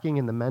lacking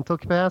in the mental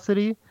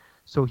capacity.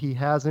 So he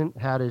hasn't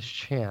had his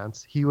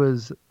chance. He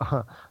was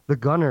the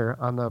gunner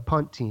on the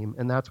punt team,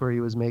 and that's where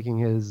he was making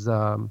his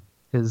name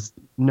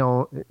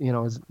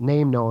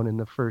known in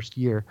the first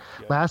year.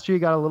 Yeah. Last year he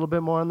got a little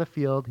bit more on the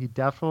field. He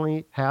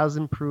definitely has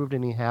improved,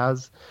 and he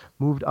has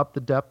moved up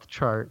the depth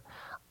chart.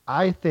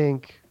 I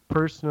think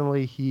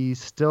personally he's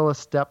still a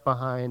step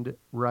behind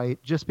Wright,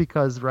 just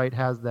because Wright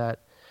has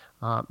that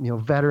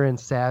veteran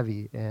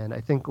savvy. And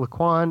I think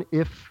Laquan,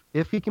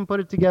 if he can put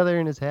it together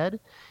in his head,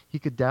 he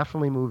could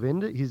definitely move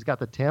into. He's got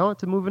the talent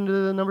to move into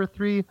the number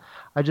 3.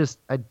 I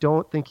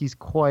don't think he's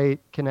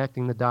quite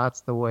connecting the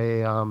dots the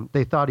way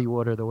they thought he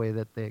would, or the way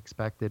that they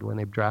expected when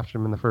they drafted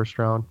him in the first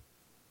round.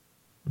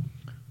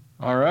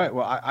 All right.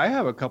 Well, I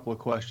have a couple of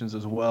questions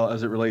as well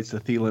as it relates to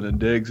Thielen and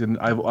Diggs, and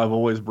I've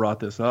always brought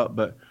this up,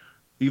 but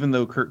even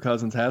though Kirk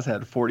Cousins has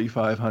had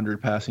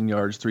 4,500 passing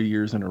yards 3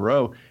 years in a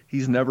row,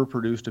 he's never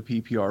produced a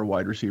PPR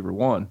wide receiver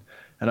 1.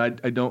 And I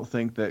don't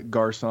think that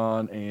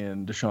Garcon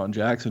and Deshaun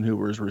Jackson, who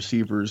were his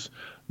receivers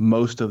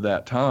most of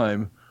that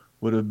time,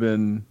 would have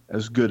been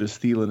as good as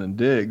Thielen and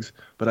Diggs.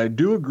 But I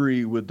do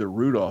agree with the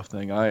Rudolph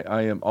thing.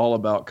 I am all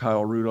about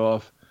Kyle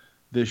Rudolph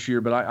this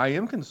year, but I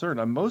am concerned.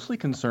 I'm mostly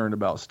concerned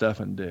about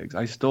Stefon Diggs.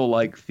 I still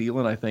like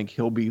Thielen. I think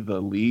he'll be the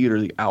lead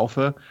or the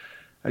alpha.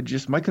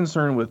 My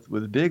concern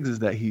with Diggs is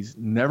that he's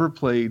never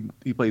played.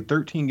 He played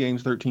 13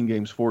 games,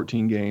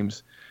 14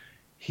 games.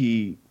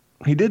 He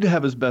did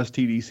have his best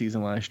TD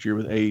season last year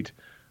with 8,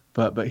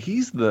 but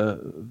he's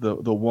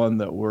the one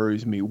that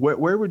worries me.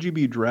 Where would you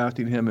be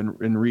drafting him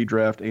in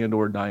redraft and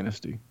or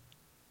dynasty?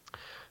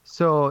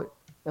 So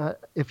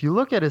if you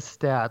look at his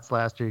stats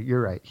last year,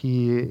 you're right.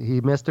 He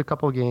missed a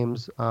couple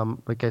games,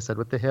 like I said,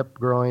 with the hip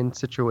groin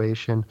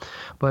situation,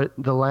 but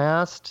the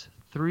last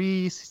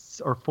 3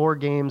 or 4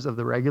 games of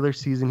the regular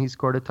season, he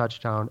scored a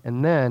touchdown.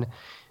 And then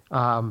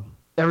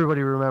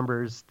everybody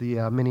remembers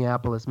the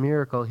Minneapolis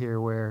Miracle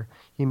here, where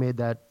he made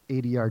that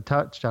 80-yard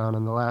touchdown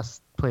on the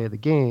last play of the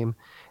game.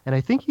 And I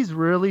think he's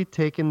really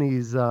taken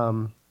these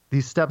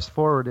steps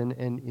forward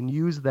and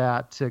used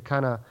that to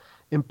kind of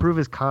improve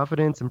his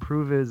confidence,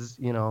 improve his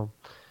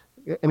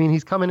I mean,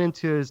 he's coming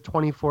into his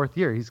 24th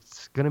year.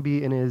 He's going to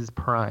be in his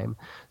prime.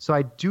 So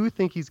I do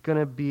think he's going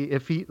to be,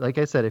 if he, like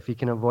I said, if he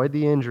can avoid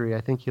the injury,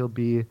 I think he'll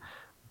be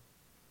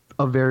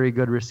a very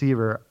good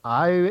receiver.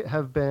 I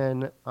have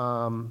been,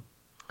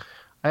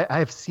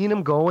 I've seen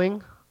him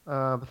going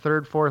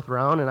third, fourth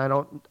round, and I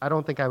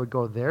don't think I would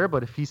go there.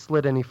 But if he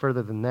slid any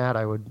further than that,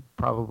 I would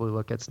probably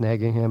look at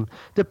snagging him,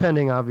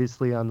 depending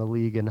obviously on the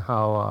league and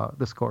how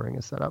the scoring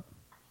is set up.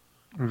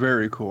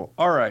 Very cool.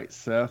 All right,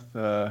 Seth,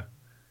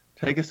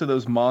 take us to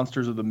those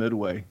monsters of the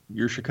Midway,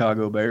 your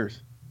Chicago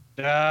Bears.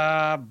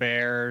 The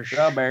Bears.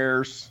 The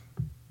Bears.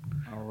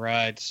 All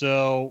right,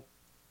 so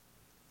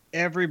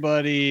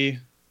everybody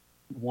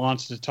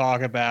wants to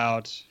talk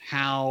about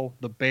how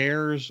the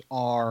Bears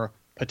are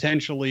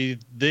potentially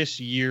this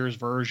year's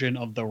version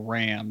of the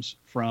Rams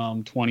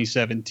from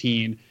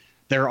 2017.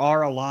 There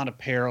are a lot of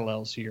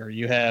parallels here.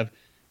 You have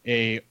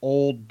a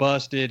old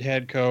busted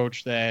head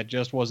coach that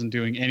just wasn't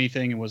doing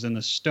anything and was in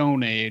the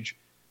Stone Age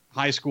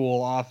high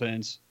school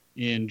offense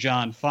in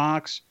John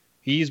Fox.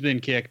 He's been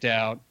kicked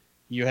out.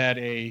 You had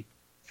a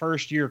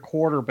first-year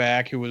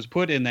quarterback who was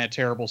put in that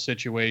terrible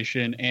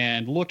situation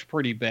and looked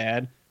pretty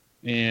bad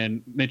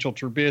in Mitchell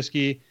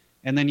Trubisky.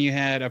 And then you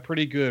had a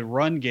pretty good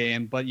run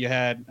game, but you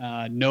had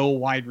no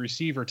wide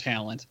receiver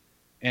talent.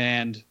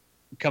 And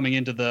coming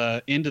into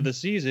the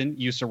season,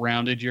 you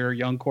surrounded your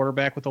young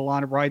quarterback with a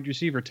lot of wide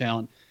receiver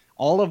talent.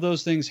 All of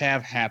those things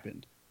have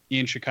happened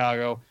in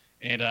Chicago,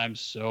 and I'm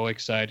so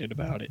excited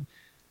about it.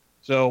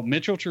 So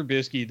Mitchell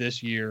Trubisky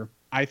this year,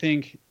 I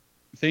think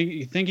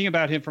thinking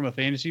about him from a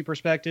fantasy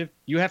perspective,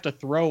 you have to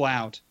throw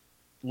out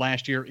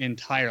last year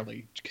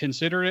entirely.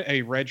 Consider it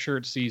a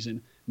redshirt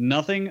season.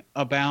 Nothing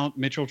about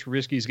Mitchell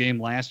Trubisky's game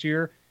last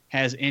year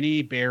has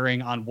any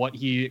bearing on what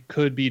he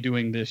could be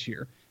doing this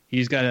year.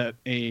 He's got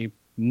a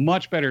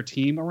much better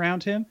team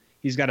around him.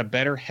 He's got a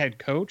better head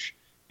coach,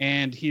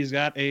 and he's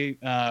got a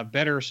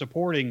better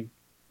supporting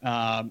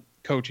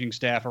coaching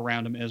staff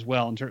around him as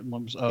well in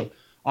terms of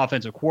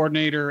offensive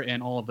coordinator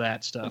and all of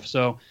that stuff.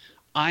 So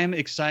I'm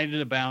excited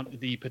about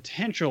the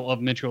potential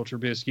of Mitchell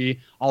Trubisky,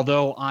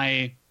 although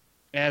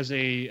as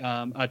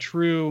a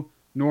true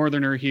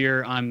Northerner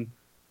here, I'm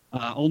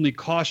only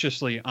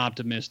cautiously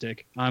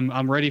optimistic.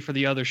 I'm ready for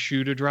the other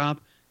shoe to drop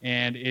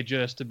and it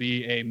just to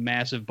be a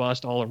massive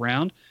bust all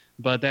around.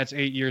 But that's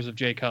 8 years of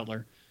Jay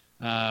Cutler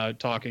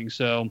talking.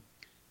 So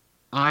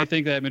I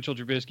think that Mitchell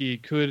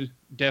Trubisky could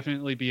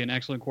definitely be an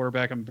excellent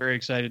quarterback. I'm very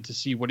excited to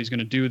see what he's going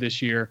to do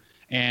this year.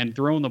 And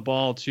throwing the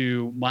ball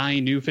to my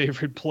new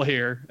favorite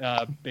player,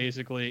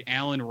 basically,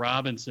 Allen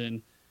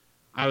Robinson.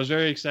 I was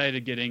very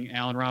excited getting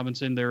Allen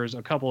Robinson. There was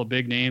a couple of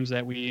big names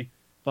that we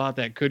thought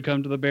that could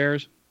come to the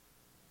Bears.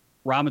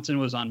 Robinson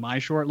was on my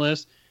short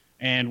list.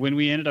 And when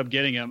we ended up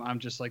getting him, I'm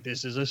just like,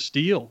 this is a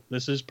steal.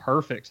 This is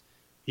perfect.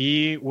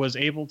 He was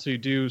able to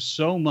do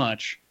so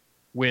much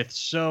with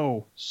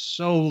so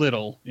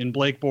little in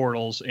Blake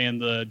Bortles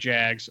and the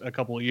Jags a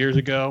couple of years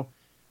ago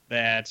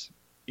that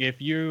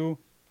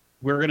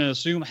we're going to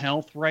assume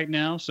health right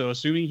now. So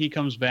assuming he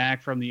comes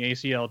back from the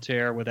ACL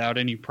tear without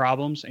any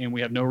problems, and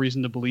we have no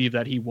reason to believe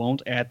that he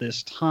won't at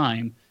this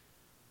time,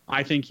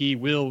 I think he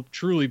will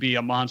truly be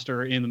a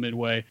monster in the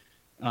Midway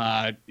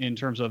in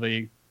terms of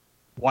a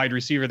wide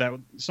receiver. That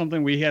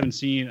something we haven't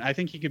seen. I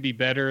think he could be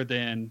better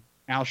than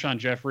Alshon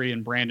Jeffrey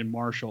and Brandon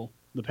Marshall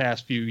the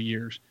past few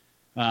years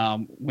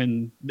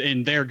when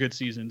in their good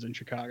seasons in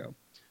Chicago.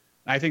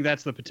 I think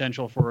that's the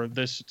potential for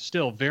this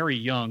still very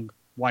young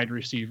wide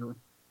receiver.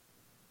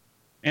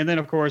 And then,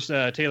 of course,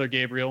 Taylor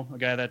Gabriel, a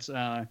guy that's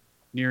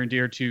near and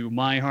dear to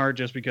my heart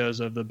just because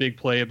of the big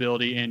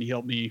playability, and he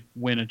helped me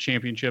win a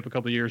championship a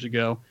couple of years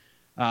ago.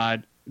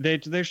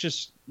 There's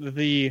just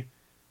the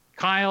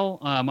Kyle,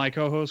 my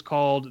co-host,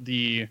 called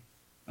the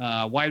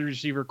wide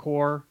receiver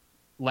core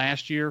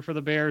last year for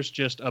the Bears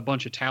just a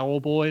bunch of towel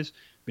boys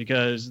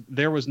because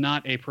there was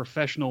not a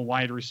professional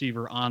wide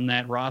receiver on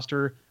that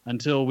roster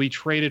until we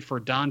traded for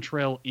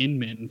Dontrell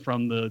Inman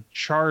from the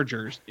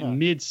Chargers in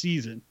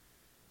mid-season.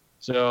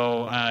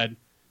 So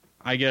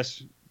I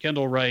guess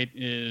Kendall Wright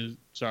is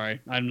 –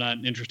 sorry, I'm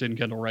not interested in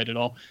Kendall Wright at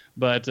all.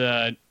 But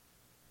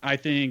I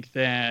think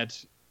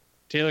that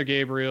Taylor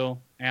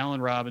Gabriel,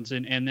 Allen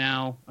Robinson, and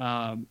now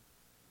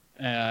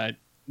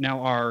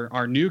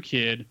our new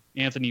kid,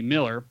 Anthony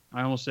Miller –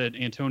 I almost said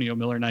Antonio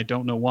Miller, and I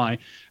don't know why.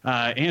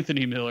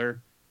 Anthony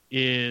Miller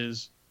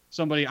is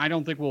somebody I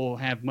don't think will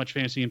have much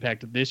fantasy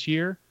impact this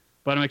year,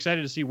 but I'm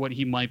excited to see what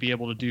he might be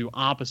able to do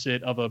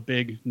opposite of a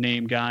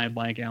big-name guy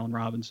like Allen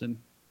Robinson.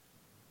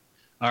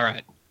 All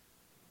right.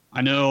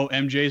 I know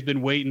MJ's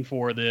been waiting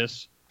for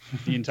this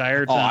the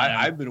entire time.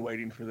 I've been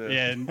waiting for this.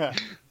 And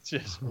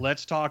just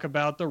let's talk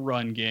about the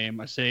run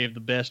game. I saved the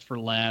best for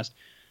last.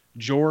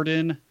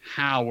 Jordan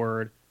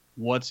Howard,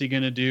 what's he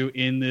going to do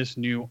in this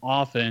new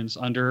offense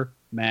under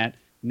Matt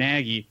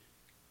Nagy?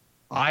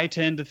 I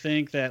tend to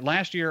think that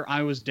last year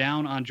I was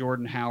down on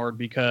Jordan Howard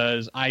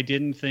because I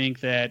didn't think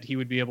that he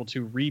would be able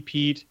to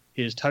repeat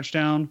his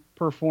touchdown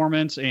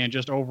performance and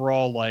just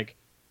overall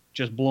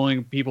just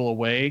blowing people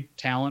away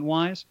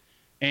talent-wise.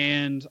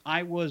 And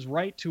I was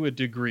right to a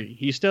degree.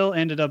 He still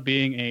ended up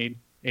being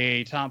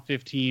a top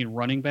 15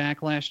 running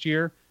back last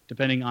year,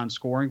 depending on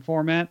scoring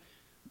format.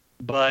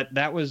 But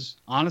that was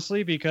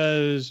honestly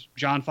because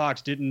John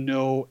Fox didn't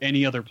know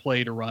any other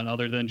play to run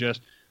other than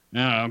just,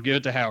 no, give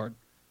it to Howard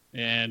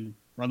and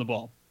run the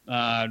ball.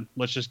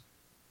 Let's just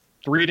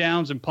 3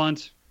 downs and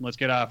punt. Let's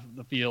get off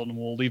the field, and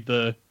we'll leave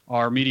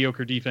our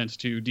mediocre defense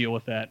to deal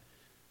with that.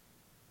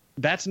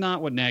 That's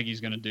not what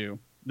Nagy's going to do.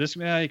 This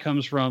guy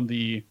comes from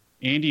the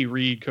Andy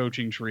Reid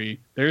coaching tree.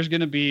 There's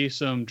going to be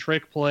some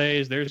trick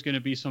plays. There's going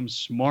to be some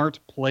smart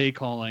play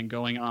calling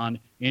going on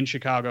in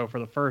Chicago for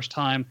the first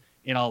time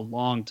in a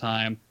long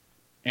time,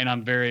 and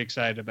I'm very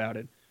excited about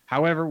it.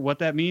 However, what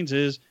that means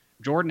is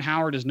Jordan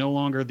Howard is no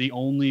longer the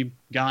only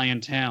guy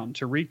in town.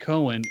 Tariq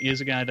Cohen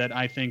is a guy that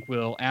I think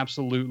will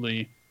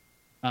absolutely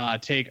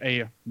take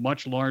a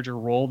much larger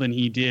role than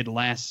he did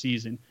last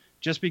season,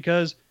 just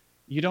because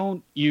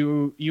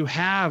you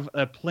have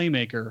a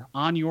playmaker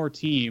on your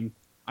team.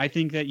 I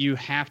think that you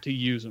have to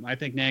use him. I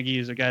think Nagy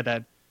is a guy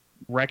that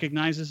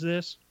recognizes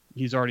this.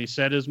 He's already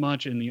said as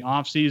much in the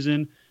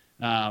offseason.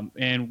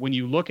 And when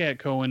you look at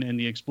Cohen and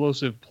the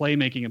explosive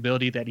playmaking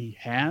ability that he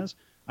has,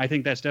 I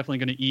think that's definitely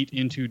going to eat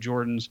into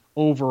Jordan's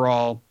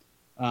overall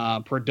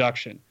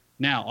production.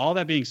 Now, all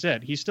that being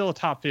said, he's still a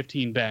top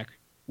 15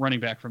 running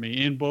back for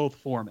me in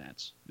both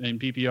formats, in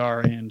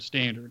PPR and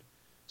standard.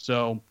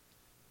 So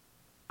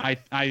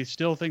I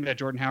still think that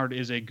Jordan Howard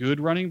is a good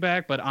running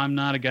back, but I'm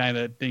not a guy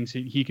that thinks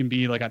he can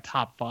be like a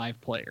top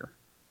 5 player.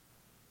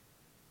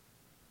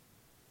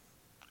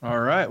 All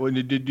right. Well,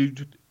 did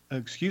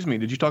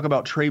you talk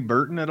about Trey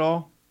Burton at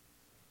all?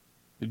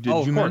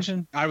 Did you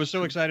mention? I was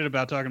so excited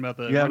about talking about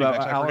the running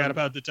backs. I forgot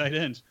about the tight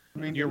ends. I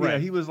mean, you're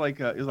right. He was like,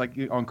 it was like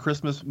on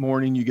Christmas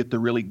morning, you get the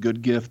really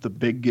good gift, the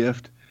big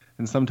gift.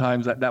 And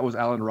sometimes that was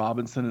Allen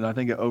Robinson, and I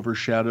think it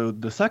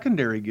overshadowed the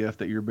secondary gift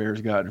that your Bears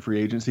got in free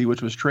agency,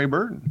 which was Trey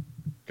Burton.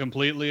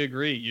 Completely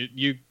agree.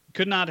 You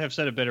could not have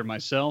said it better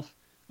myself.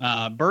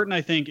 Burton,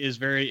 I think, is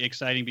very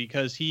exciting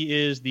because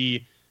he's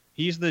the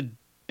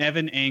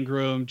Evan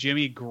Engram,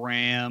 Jimmy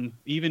Graham,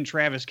 even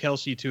Travis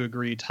Kelce to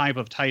agree type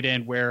of tight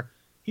end where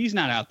he's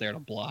not out there to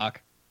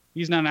block.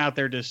 He's not out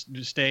there to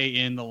stay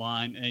in the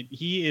line. And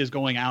he is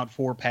going out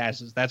for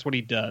passes. That's what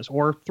he does,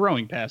 or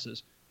throwing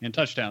passes and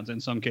touchdowns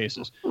in some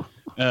cases.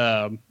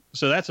 So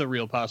that's a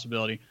real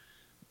possibility.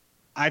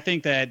 I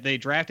think that they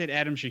drafted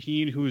Adam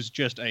Shaheen, who's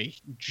just a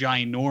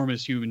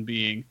ginormous human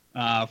being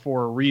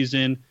for a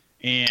reason,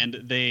 and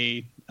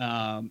they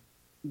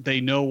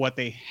know what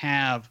they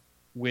have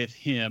with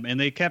him. And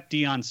they kept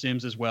Deion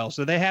Sims as well,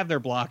 so they have their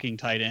blocking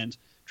tight ends.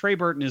 Trey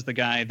Burton is the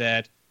guy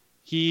that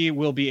he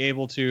will be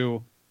able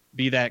to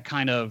be that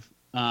kind of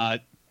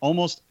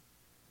almost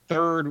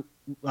third.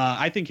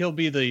 I think he'll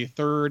be the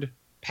third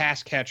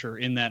pass catcher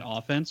in that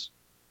offense.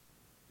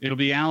 It'll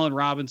be Allen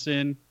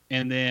Robinson,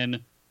 and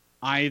then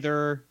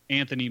either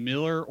Anthony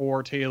Miller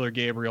or Taylor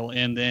Gabriel,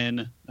 and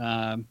then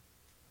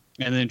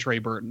Trey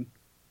Burton.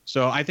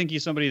 So I think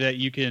he's somebody that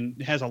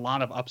has a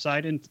lot of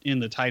upside in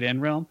the tight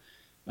end realm.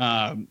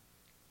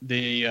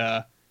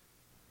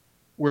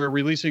 We're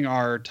releasing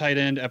our tight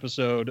end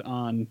episode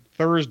on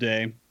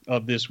Thursday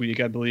of this week,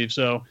 I believe.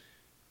 So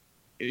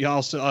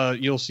you'll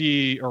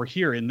see or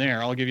hear in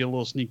there. I'll give you a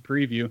little sneak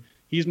preview.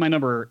 He's my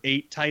number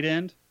 8 tight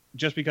end,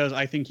 just because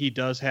I think he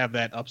does have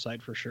that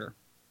upside for sure.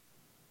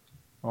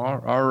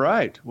 All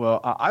right. Well,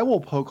 I will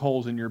poke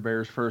holes in your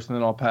Bears first, and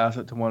then I'll pass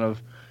it to one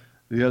of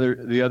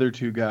the other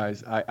two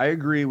guys. I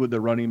agree with the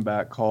running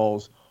back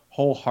calls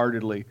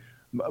wholeheartedly.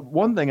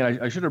 One thing,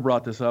 and I should have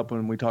brought this up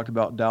when we talked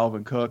about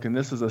Dalvin Cook, and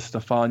this is a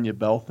Stephania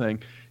Bell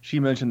thing. She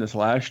mentioned this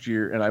last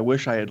year, and I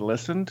wish I had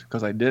listened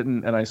because I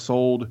didn't, and I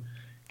sold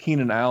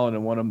Keenan Allen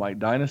in one of my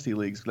dynasty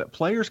leagues. That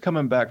players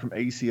coming back from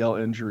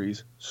ACL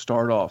injuries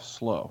start off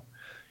slow.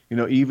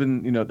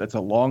 That's a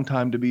long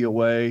time to be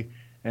away,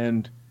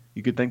 and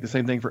you could think the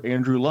same thing for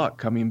Andrew Luck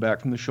coming back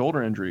from the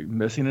shoulder injury,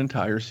 missing an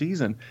entire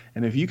season.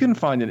 And if you can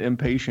find an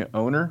impatient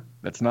owner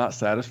that's not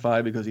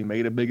satisfied because he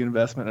made a big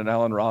investment in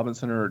Allen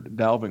Robinson or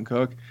Dalvin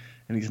Cook,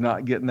 and he's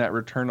not getting that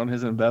return on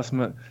his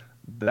investment,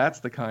 that's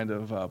the kind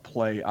of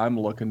play I'm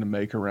looking to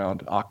make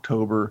around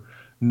October,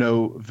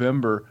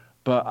 November.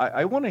 But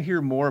I want to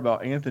hear more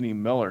about Anthony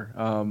Miller.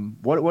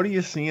 What are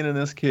you seeing in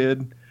this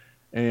kid,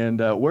 and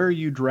where are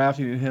you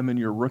drafting him in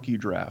your rookie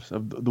drafts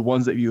of the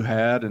ones that you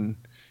had, and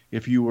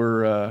if you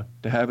were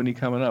to have any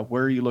coming up,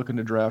 where are you looking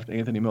to draft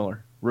Anthony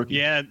Miller, rookie?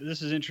 Yeah,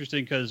 this is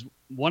interesting because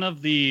one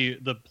of the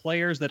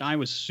players that I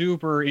was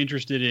super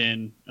interested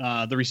in,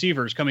 the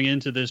receivers coming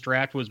into this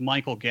draft, was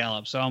Michael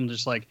Gallup. So I'm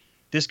just like,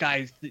 this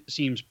guy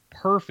seems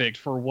perfect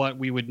for what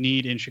we would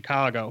need in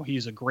Chicago.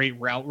 He's a great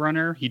route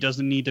runner. He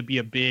doesn't need to be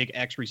a big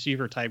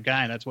X-receiver type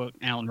guy. That's what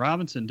Allen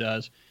Robinson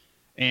does.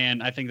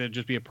 And I think that'd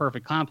just be a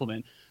perfect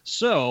compliment.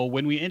 So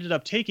when we ended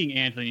up taking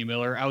Anthony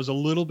Miller, I was a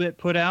little bit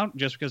put out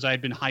just because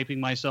I'd been hyping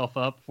myself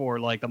up for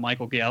like the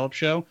Michael Gallup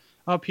show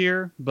up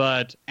here.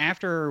 But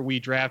after we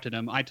drafted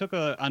him, I took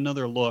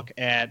another look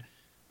at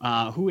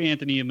who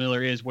Anthony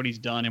Miller is, what he's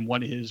done, and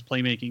what his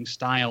playmaking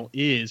style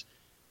is.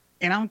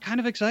 And I'm kind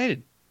of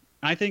excited.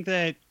 I think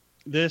that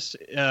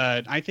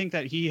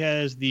he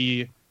has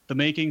the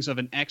makings of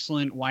an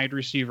excellent wide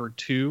receiver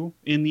 2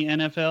 in the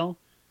NFL,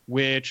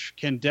 which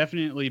can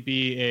definitely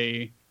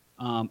be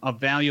a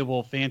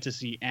valuable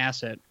fantasy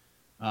asset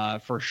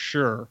for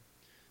sure.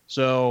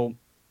 So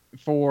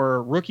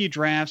for rookie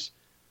drafts,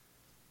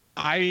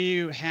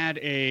 I had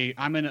a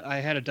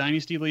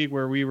dynasty league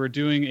where we were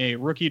doing a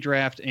rookie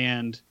draft,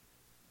 and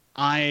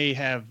I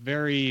have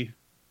very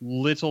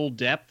little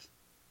depth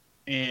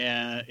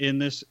in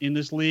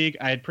this league.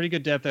 I had pretty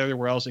good depth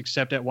everywhere else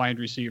except at wide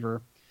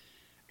receiver,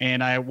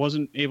 and I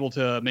wasn't able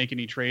to make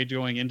any trades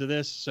going into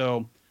this.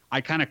 So I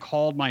kind of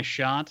called my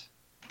shot,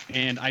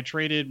 and I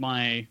traded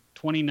my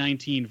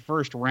 2019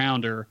 first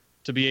rounder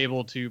to be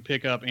able to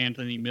pick up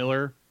Anthony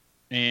Miller,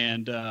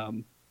 and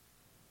kind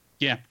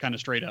of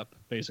straight up,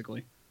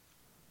 basically.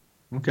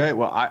 Okay,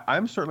 well,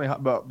 I'm certainly,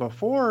 but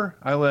before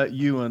I let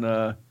you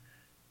and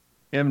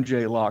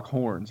MJ lock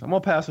horns, I'm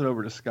going to pass it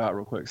over to Scott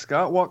real quick.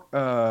 Scott, what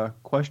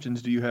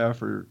questions do you have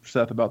for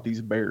Seth about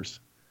these Bears?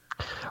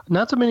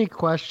 Not so many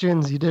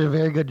questions. You did a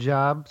very good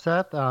job,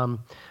 Seth. I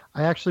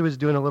actually was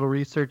doing a little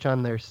research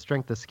on their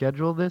strength of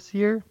schedule this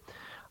year.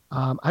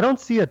 I don't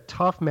see a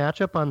tough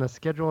matchup on the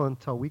schedule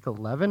until week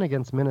 11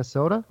 against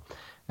Minnesota.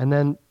 And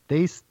then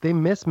they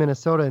miss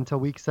Minnesota until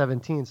week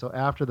 17, so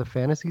after the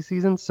fantasy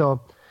season.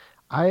 So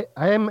I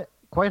am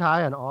quite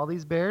high on all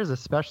these Bears,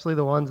 especially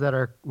the ones that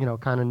are,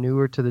 kind of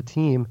newer to the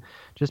team,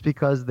 just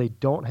because they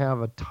don't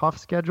have a tough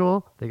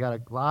schedule. They got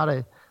a lot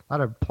of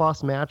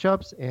plus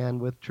matchups,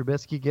 and with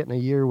Trubisky getting a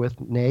year with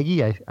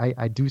Nagy,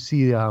 I do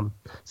see some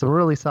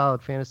really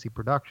solid fantasy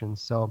production.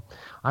 So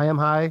I am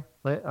high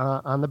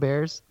on the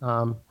Bears.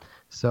 I'd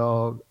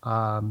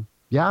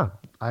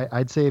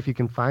say if you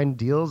can find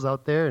deals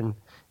out there, and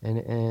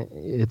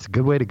it's a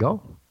good way to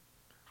go.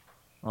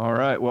 All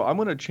right. Well, I'm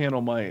going to channel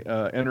my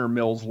inner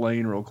Mills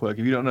Lane real quick.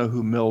 If you don't know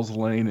who Mills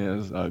Lane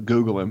is,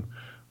 Google him.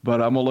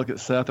 But I'm going to look at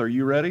Seth. Are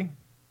you ready?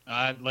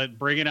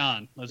 Bring it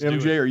on. Let's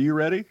MJ, do it. are you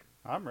ready?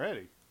 I'm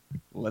ready.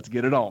 Let's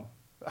get it on.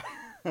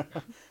 All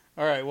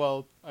right.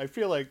 Well, I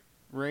feel like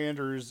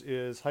Randers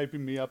is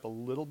hyping me up a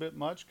little bit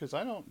much because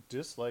I don't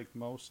dislike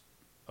most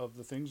of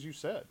the things you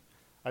said.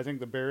 I think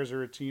the Bears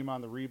are a team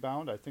on the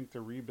rebound. I think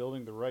they're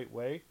rebuilding the right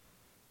way.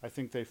 I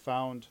think they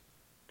found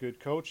good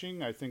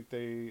coaching. I think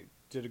they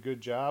did a good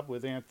job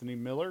with Anthony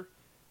Miller.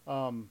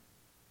 If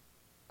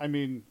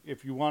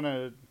you want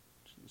to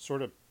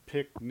sort of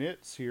pick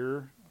nits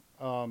here,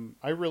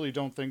 I really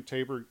don't think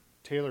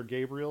Taylor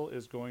Gabriel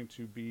is going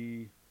to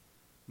be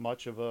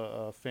much of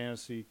a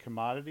fantasy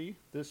commodity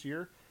this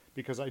year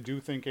because I do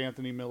think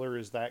Anthony Miller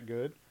is that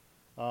good.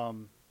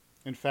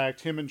 In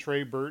fact, him and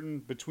Trey Burton,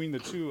 between the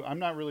two, I'm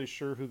not really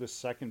sure who the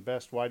second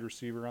best wide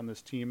receiver on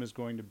this team is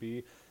going to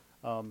be.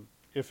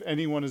 If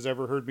anyone has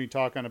ever heard me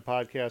talk on a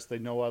podcast, they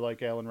know I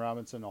like Allen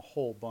Robinson a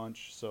whole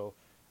bunch, so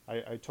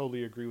I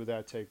totally agree with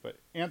that take. But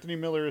Anthony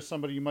Miller is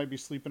somebody you might be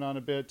sleeping on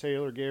a bit.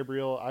 Taylor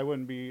Gabriel, I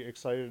wouldn't be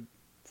excited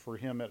for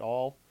him at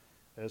all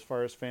as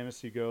far as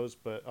fantasy goes.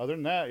 But other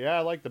than that, yeah,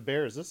 I like the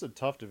Bears. This is a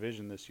tough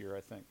division this year,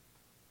 I think.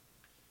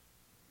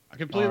 I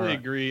completely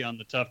agree on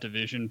the tough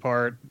division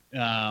part.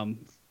 I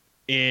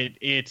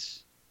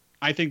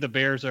think the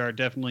Bears are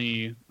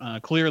definitely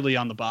clearly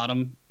on the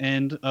bottom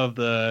end of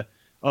the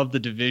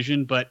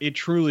division, but it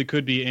truly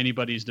could be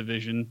anybody's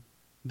division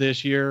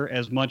this year,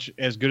 as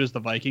good as the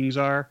Vikings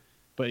are.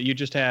 But you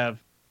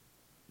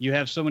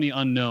have so many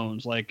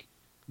unknowns. Like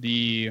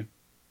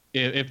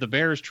if the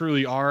Bears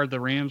truly are the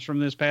Rams from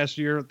this past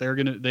year,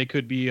 they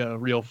could be a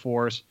real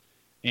force,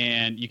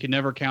 and you can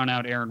never count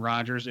out Aaron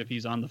Rodgers if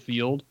he's on the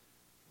field.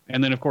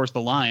 And then of course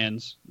the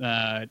Lions,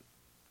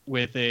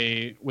 with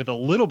a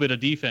little bit of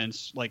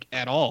defense, like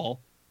at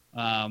all,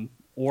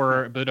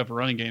 or a bit of a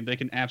running game, they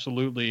can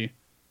absolutely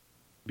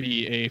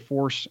be a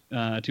force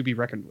to be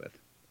reckoned with.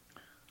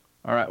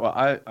 All right. Well,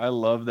 I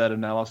love that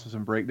analysis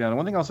and breakdown.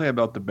 One thing I'll say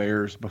about the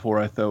Bears before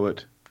I throw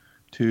it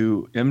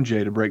to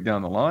MJ to break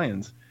down the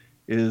Lions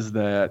is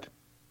that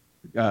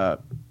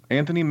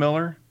Anthony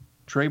Miller,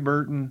 Trey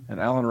Burton, and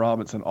Allen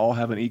Robinson all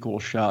have an equal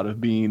shot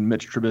of being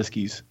Mitch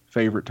Trubisky's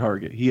favorite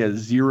target. He has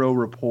zero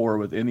rapport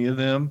with any of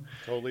them.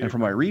 Totally. And for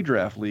my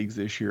redraft leagues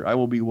this year, I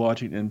will be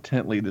watching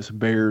intently this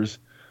Bears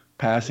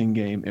passing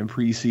game in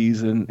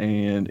preseason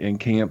and in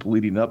camp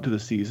leading up to the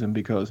season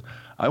because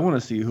I want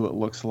to see who it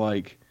looks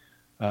like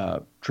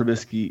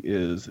Trubisky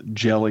is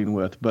gelling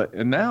with.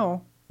 And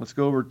now let's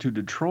go over to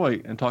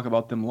Detroit and talk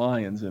about them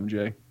Lions,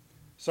 MJ.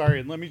 Sorry,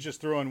 and let me just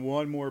throw in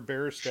one more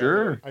Bears stat.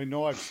 Sure. I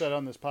know I've said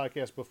on this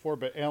podcast before,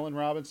 but Allen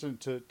Robinson,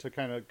 to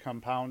kind of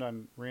compound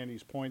on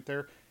Randy's point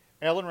there,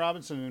 Allen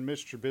Robinson and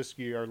Mitch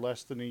Trubisky are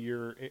less than a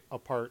year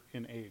apart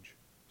in age.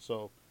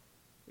 So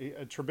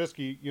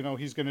Trubisky,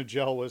 he's going to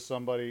gel with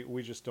somebody.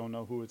 We just don't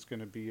know who it's going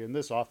to be. And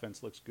this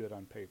offense looks good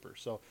on paper.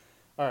 So,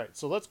 all right,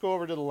 so let's go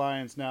over to the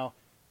Lions now.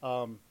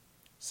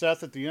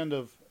 Seth, at the end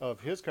of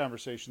his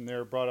conversation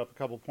there, brought up a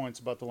couple points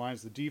about the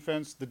Lions. The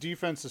defense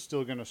is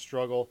still going to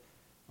struggle.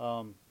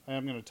 I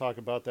am going to talk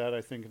about that,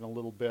 I think, in a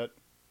little bit.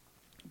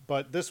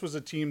 But this was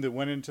a team that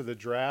went into the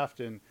draft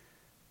and,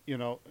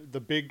 the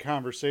big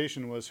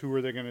conversation was who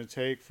are they going to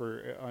take for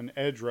an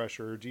edge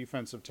rusher or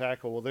defensive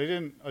tackle. Well, they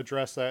didn't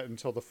address that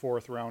until the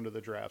 4th round of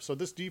the draft. So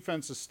this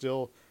defense is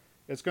still,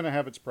 it's going to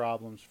have its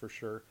problems for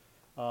sure.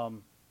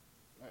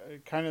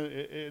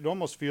 It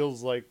almost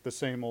feels like the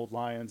same old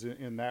Lions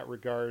in that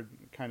regard,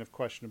 kind of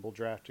questionable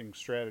drafting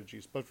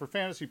strategies. But for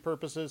fantasy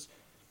purposes,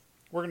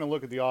 we're going to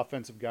look at the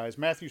offensive guys.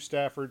 Matthew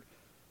Stafford,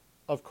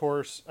 of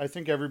course, I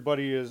think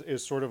everybody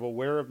is sort of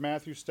aware of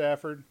Matthew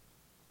Stafford.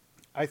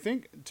 I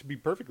think, to be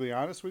perfectly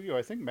honest with you,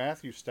 I think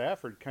Matthew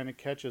Stafford kind of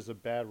catches a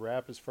bad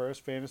rap as far as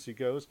fantasy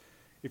goes.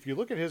 If you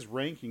look at his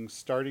rankings,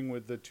 starting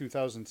with the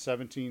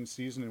 2017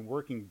 season and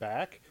working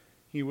back,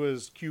 he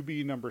was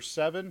QB number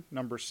 7,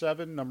 number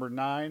 7, number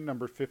 9,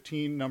 number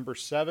 15, number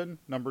 7,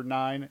 number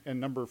 9, and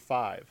number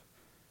 5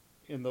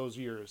 in those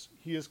years.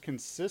 He is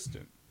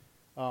consistent.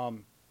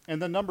 And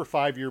the number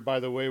 5 year, by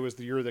the way, was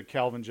the year that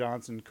Calvin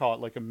Johnson caught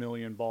like 1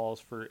 million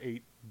balls for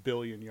 8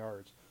 billion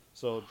yards.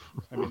 So,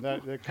 I mean,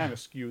 that kind of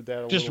skewed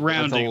that a just little bit.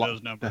 rounding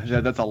those numbers.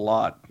 Yeah, that's a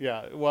lot.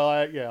 Yeah,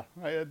 well,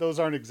 those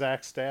aren't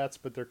exact stats,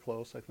 but they're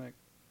close, I think.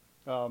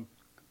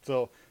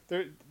 So,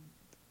 there,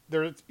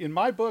 in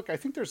my book, I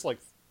think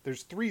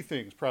there's 3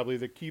 things probably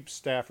that keep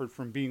Stafford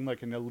from being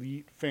like an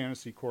elite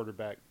fantasy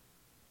quarterback.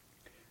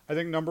 I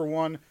think number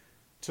 1,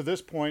 to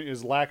this point,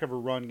 is lack of a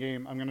run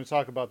game. I'm going to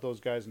talk about those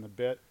guys in a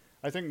bit.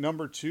 I think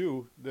number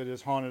 2 that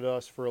has haunted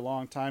us for a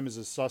long time is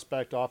a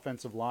suspect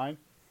offensive line.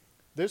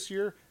 This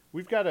year,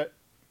 we've got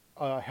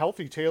a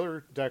healthy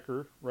Taylor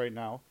Decker right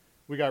now.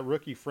 We got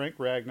rookie Frank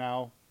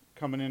Ragnow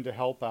coming in to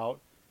help out.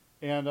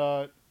 And,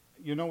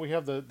 we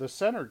have the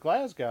center,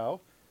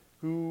 Glasgow,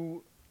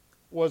 who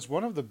was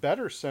one of the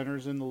better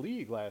centers in the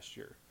league last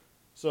year.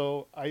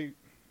 So,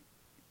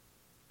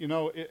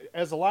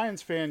 as a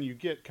Lions fan, you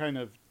get kind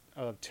of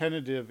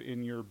tentative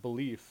in your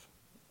belief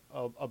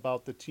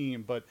about the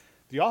team. But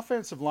the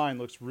offensive line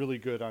looks really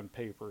good on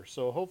paper.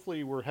 So,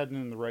 hopefully we're heading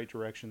in the right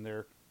direction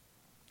there.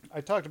 I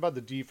talked about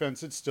the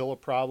defense. It's still a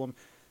problem.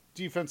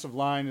 Defensive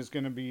line is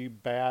going to be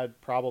bad,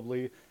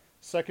 probably.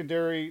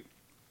 Secondary,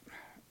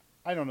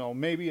 I don't know.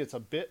 Maybe it's a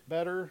bit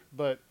better.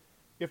 But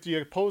if the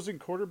opposing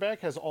quarterback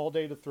has all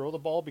day to throw the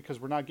ball because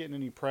we're not getting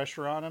any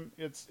pressure on him,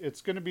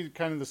 it's going to be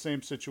kind of the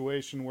same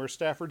situation where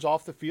Stafford's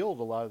off the field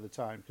a lot of the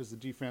time because the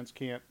defense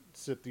can't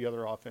sit the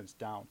other offense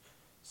down.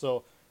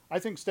 So I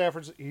think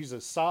he's a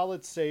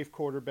solid, safe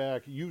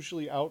quarterback,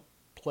 usually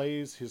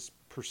outplays his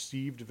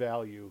perceived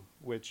value,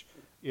 which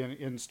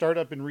in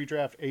startup and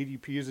redraft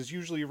ADPs is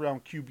usually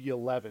around QB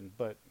 11.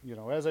 But,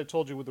 as I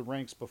told you with the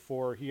ranks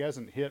before, he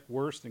hasn't hit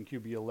worse than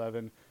QB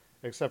 11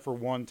 except for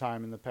one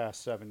time in the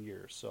past 7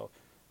 years. So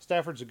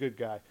Stafford's a good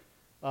guy.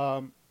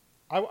 I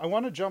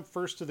want to jump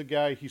first to the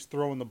guy he's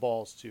throwing the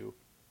balls to.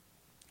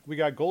 We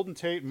got Golden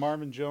Tate and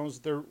Marvin Jones.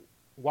 They're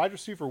wide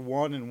receiver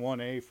 1 and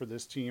 1A for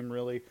this team,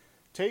 really.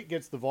 Tate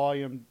gets the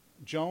volume.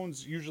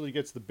 Jones usually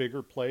gets the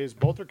bigger plays.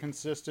 Both are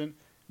consistent.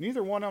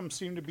 Neither one of them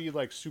seem to be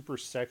like super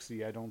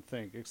sexy, I don't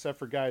think, except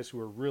for guys who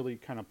are really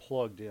kind of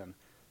plugged in.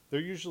 They're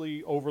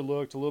usually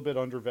overlooked, a little bit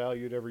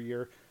undervalued every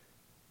year.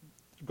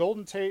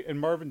 Golden Tate and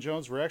Marvin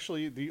Jones were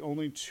actually the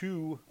only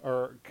 2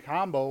 or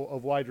combo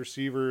of wide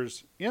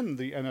receivers in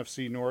the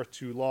NFC North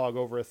to log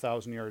over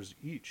 1,000 yards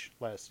each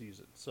last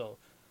season. So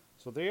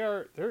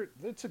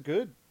it's a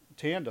good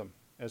tandem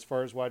as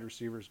far as wide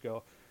receivers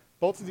go.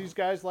 Both of these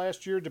guys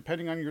last year,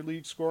 depending on your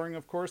league scoring,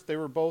 of course, they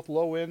were both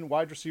low-end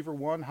wide receiver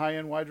 1,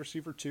 high-end wide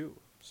receiver 2.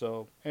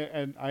 So,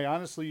 and I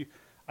honestly,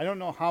 I don't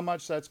know how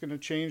much that's going to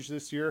change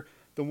this year.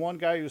 The one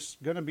guy who's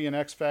going to be an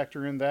X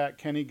factor in that,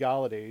 Kenny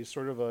Galladay, he's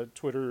sort of a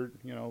Twitter,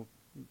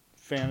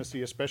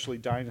 fantasy, especially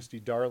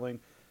dynasty darling,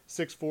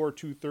 6'4",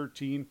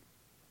 213.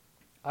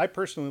 I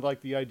personally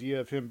like the idea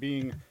of him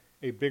being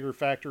a bigger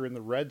factor in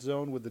the red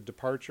zone with the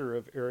departure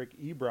of Eric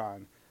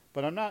Ebron.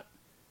 But I'm not,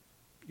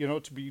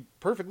 to be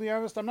perfectly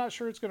honest, I'm not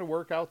sure it's going to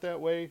work out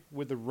that way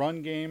with the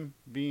run game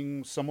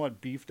being somewhat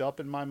beefed up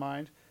in my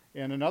mind.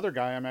 And another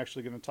guy I'm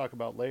actually going to talk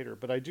about later.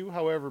 But I do,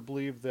 however,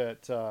 believe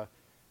that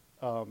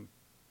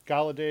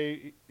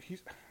Galladay,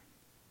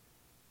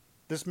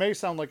 this may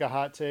sound like a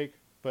hot take,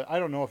 but I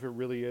don't know if it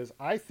really is.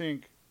 I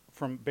think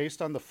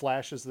based on the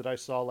flashes that I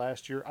saw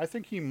last year, I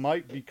think he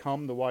might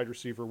become the wide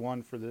receiver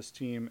 1 for this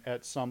team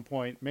at some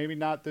point. Maybe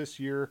not this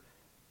year,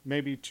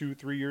 maybe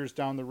 2-3 years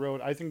down the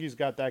road. I think he's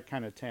got that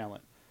kind of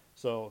talent.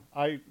 So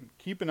I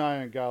keep an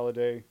eye on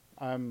Galladay.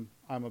 I'm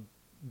a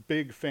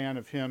big fan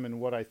of him and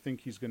what I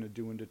think he's going to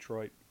do in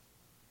Detroit.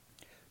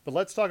 But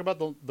let's talk about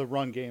the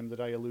run game that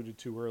I alluded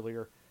to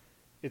earlier.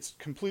 It's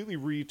completely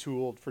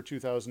retooled for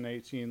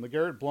 2018.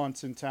 LeGarrette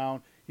Blount's in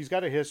town. He's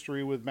got a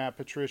history with Matt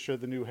Patricia,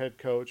 the new head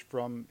coach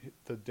from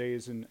the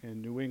days in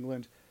New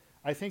England.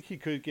 I think he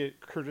could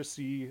get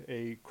courtesy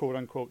a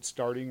quote-unquote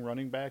starting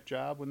running back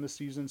job when the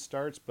season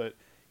starts, but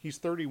he's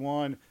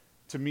 31.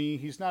 To me,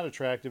 he's not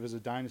attractive as a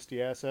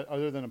dynasty asset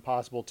other than a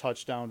possible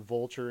touchdown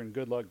vulture, and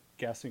good luck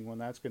guessing when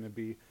that's going to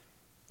be.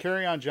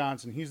 Kerryon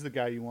Johnson, he's the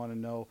guy you want to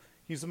know.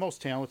 He's the most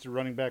talented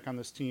running back on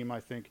this team, I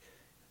think.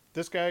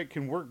 This guy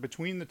can work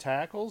between the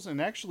tackles,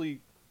 and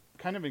actually,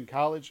 kind of in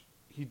college,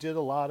 he did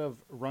a lot of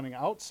running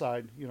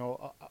outside,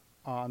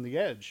 on the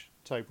edge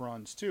type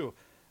runs too.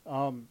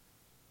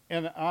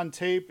 And on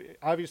tape,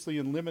 obviously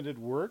in limited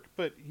work,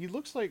 but he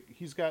looks like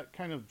he's got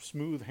kind of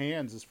smooth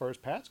hands as far as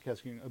pass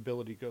catching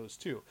ability goes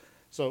too.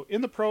 So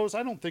in the pros,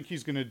 I don't think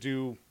he's going to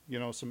do,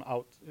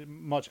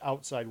 much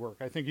outside work.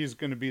 I think he's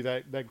going to be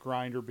that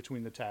grinder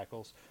between the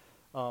tackles.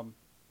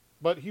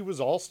 But he was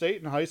all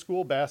state in high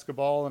school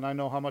basketball, and I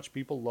know how much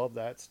people love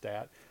that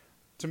stat.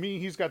 To me,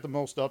 he's got the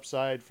most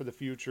upside for the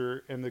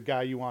future, and the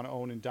guy you want to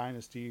own in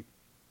Dynasty.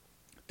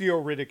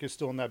 Theo Riddick is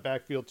still in that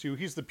backfield too.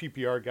 He's the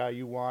PPR guy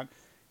you want.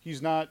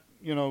 He's not,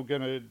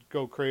 going to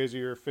go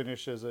crazy or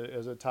finish as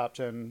a top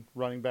 10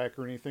 running back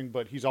or anything,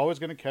 but he's always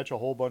going to catch a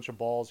whole bunch of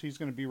balls. He's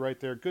going to be right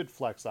there. Good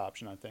flex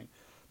option, I think.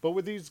 But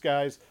with these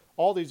guys,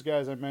 all these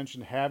guys I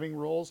mentioned having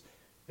roles,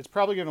 it's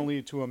probably going to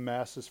lead to a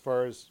mess as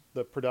far as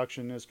the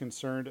production is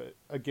concerned.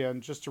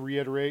 Again, just to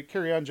reiterate,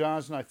 Kerryon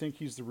Johnson, I think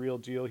he's the real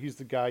deal. He's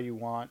the guy you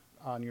want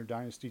on your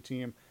Dynasty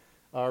team.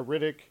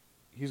 Riddick,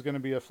 he's going to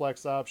be a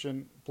flex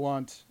option.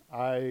 Blunt,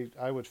 I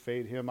would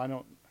fade him. I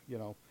don't,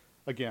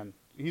 again,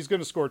 he's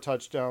going to score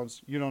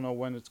touchdowns. You don't know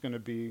when it's going to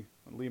be.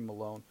 Leave him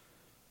alone.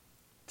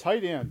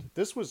 Tight end.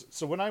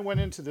 So when I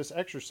went into this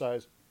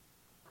exercise,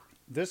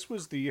 this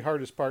was the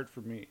hardest part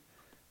for me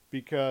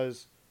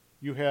because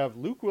you have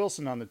Luke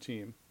Wilson on the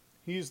team.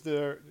 He's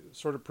the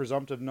sort of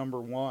presumptive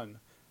number one.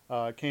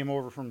 Came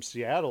over from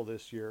Seattle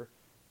this year.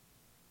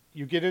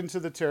 You get into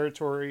the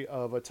territory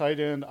of a tight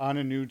end on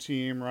a new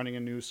team running a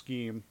new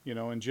scheme,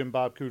 in Jim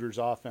Bob Cooter's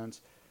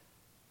offense.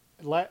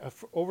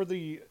 Over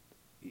the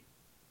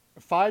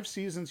 5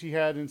 seasons he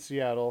had in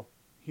Seattle,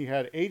 he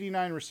had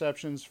 89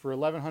 receptions for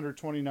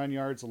 1,129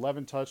 yards,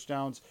 11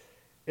 touchdowns.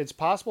 It's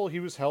possible he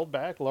was held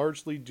back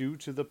largely due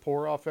to the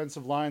poor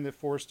offensive line that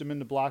forced him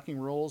into blocking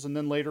roles, and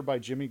then later by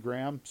Jimmy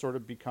Graham sort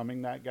of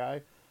becoming that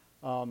guy.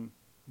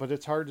 But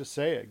it's hard to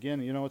say.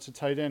 Again, it's a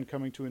tight end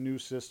coming to a new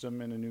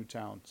system in a new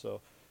town.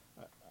 So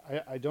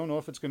I don't know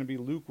if it's going to be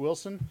Luke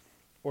Wilson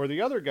or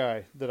the other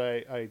guy that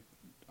I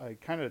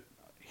kind of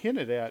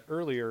hinted at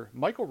earlier,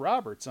 Michael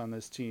Roberts on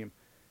this team.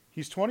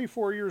 He's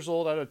 24 years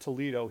old out of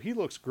Toledo. He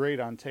looks great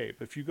on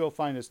tape. If you go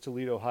find his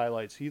Toledo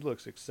highlights, he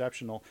looks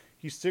exceptional.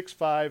 He's 6'5",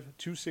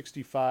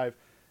 265.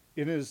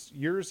 In his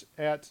years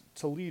at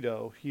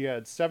Toledo, he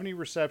had 70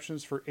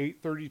 receptions for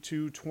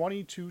 832,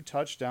 22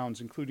 touchdowns,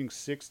 including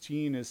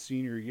 16 his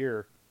senior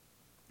year.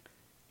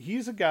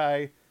 He's a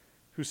guy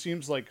who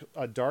seems like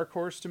a dark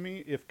horse to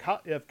me. If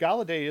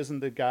Galladay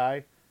isn't the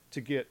guy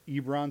to get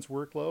Ebron's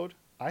workload,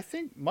 I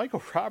think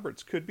Michael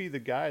Roberts could be the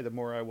guy the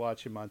more I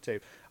watch him on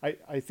tape.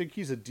 I think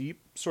he's a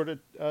deep sort of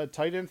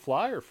tight end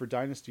flyer for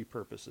dynasty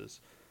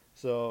purposes.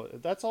 So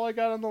that's all I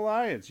got on the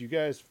Lions. You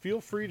guys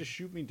feel free to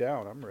shoot me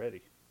down. I'm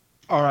ready.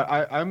 All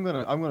right, I'm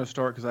gonna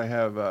start because I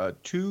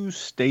have 2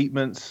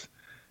 statements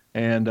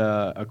and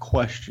a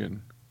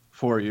question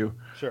for you.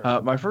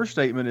 Sure. My first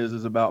statement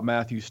is about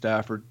Matthew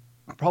Stafford,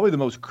 probably the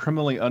most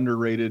criminally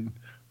underrated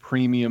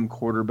premium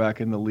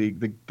quarterback in the league.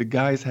 The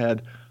guy's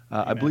had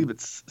I believe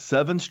it's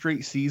 7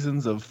 straight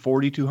seasons of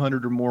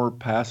 4,200 or more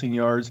passing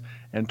yards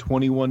and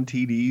 21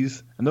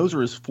 TDs, and those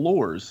are his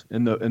floors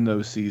in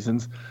those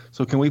seasons.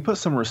 So can we put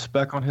some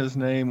respect on his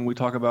name when we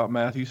talk about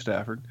Matthew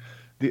Stafford?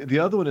 The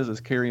other one is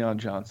Kerryon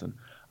Johnson.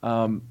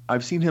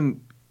 I've seen him,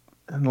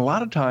 and a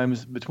lot of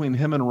times between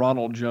him and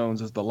Ronald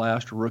Jones as the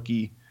last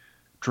rookie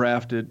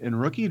drafted in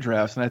rookie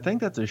drafts, and I think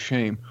that's a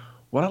shame.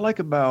 What I like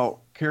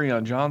about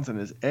Kerryon Johnson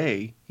is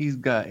he's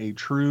got a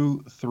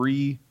true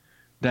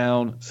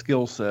 3-down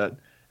skill set.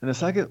 And the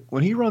second,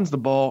 when he runs the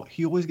ball,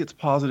 he always gets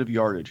positive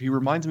yardage. He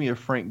reminds me of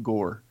Frank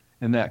Gore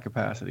in that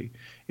capacity.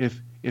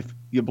 If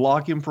you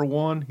block him for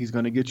 1, he's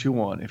going to get you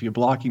 1. If you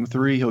block him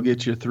 3, he'll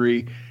get you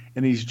 3.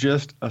 And he's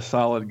just a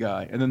solid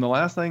guy. And then the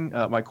last thing,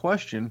 my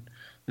question,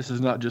 this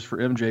is not just for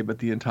MJ, but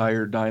the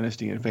entire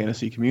dynasty and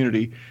fantasy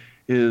community,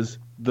 is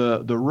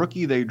the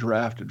rookie they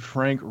drafted,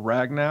 Frank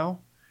Ragnow.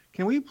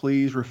 Can we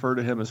please refer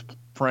to him as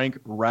Frank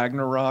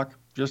Ragnarok?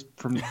 Just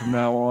from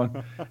now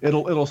on,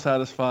 it'll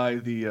satisfy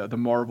the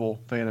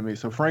Marvel fan of me.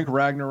 So Frank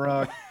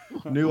Ragnarok,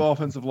 new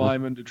offensive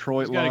lineman,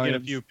 Detroit Lions. Got to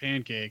get a few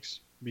pancakes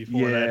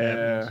before that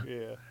happens.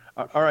 Yeah.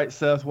 All right,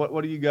 Seth,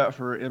 what do you got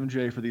for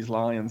MJ for these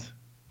Lions?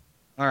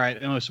 All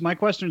right. So my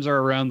questions are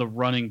around the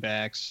running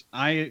backs.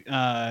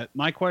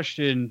 My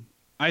question,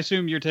 I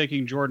assume you're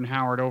taking Jordan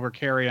Howard over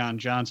Kerryon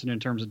Johnson in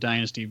terms of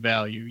dynasty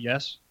value.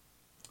 Yes.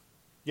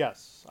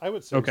 Yes, I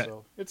would say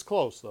so. It's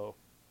close though.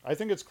 I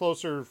think it's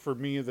closer for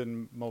me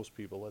than most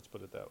people. Let's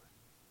put it that way.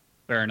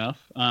 Fair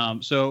enough.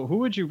 So who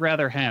would you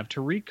rather have,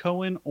 Tariq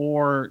Cohen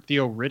or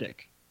Theo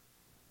Riddick?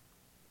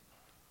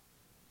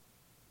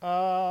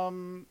 I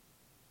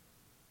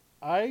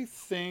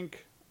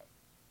think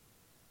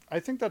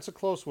that's a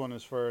close one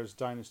as far as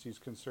dynasty is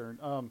concerned.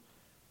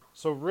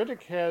 So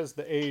Riddick has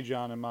the age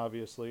on him,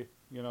 obviously.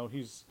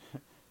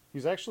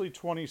 He's actually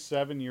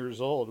 27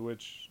 years old,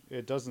 which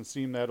it doesn't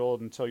seem that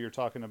old until you're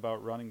talking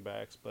about running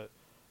backs, but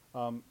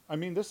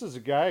this is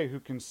a guy who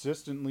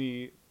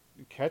consistently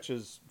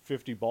catches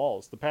 50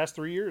 balls. The past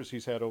 3 years,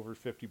 he's had over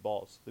 50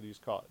 balls that he's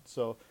caught.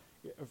 So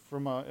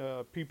from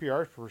a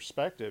PPR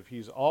perspective,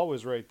 he's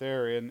always right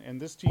there. And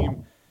this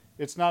team,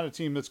 it's not a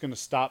team that's going to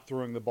stop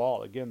throwing the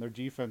ball. Again, their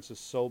defense is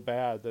so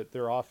bad that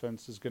their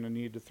offense is going to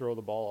need to throw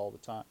the ball all the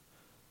time.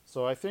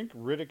 So I think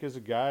Riddick is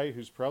a guy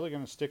who's probably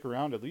going to stick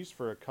around at least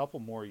for a couple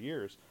more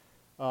years.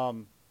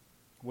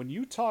 When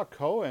you talk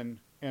Cohen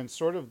and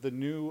sort of the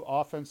new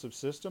offensive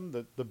system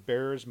that the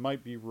Bears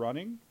might be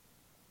running,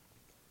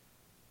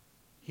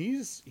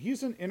 he's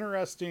an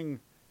interesting.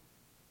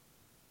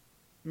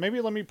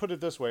 Maybe let me put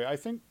it this way. I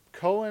think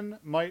Cohen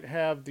might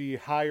have the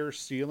higher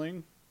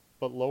ceiling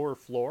but lower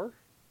floor.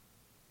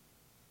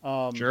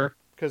 Sure.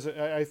 Because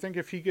I think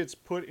if he gets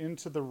put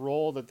into the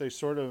role that they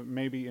sort of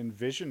maybe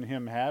envision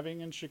him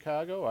having in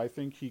Chicago, I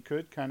think he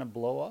could kind of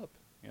blow up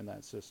in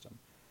that system.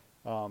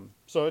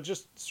 So it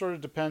just sort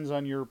of depends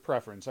on your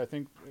preference. I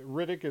think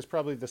Riddick is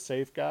probably the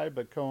safe guy,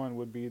 but Cohen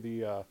would be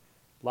the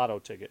lotto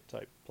ticket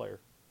type player.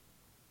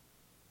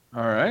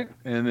 All right.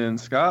 And then,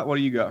 Scott, what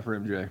do you got for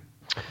MJ?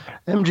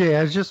 MJ,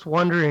 I was just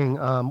wondering,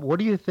 what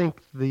do you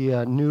think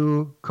the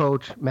new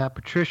coach, Matt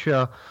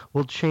Patricia,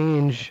 will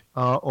change,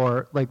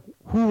 or like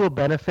who will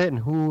benefit and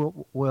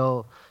who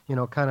will,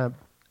 kind of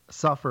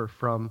suffer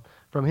from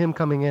him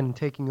coming in and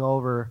taking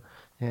over,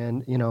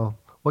 and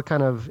what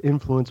kind of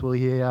influence will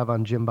he have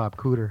on Jim Bob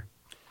Cooter?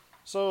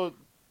 So,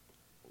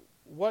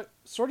 what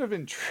sort of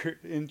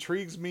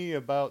intrigues me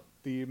about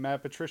the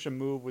Matt Patricia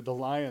move with the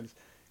Lions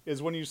is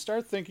when you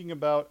start thinking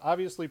about,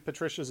 obviously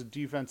Patricia's a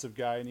defensive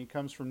guy and he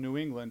comes from New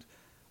England.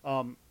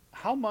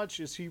 How much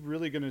is he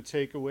really going to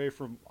take away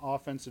from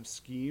offensive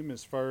scheme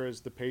as far as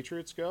the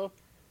Patriots go?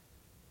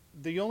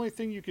 The only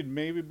thing you could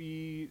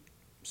maybe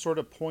sort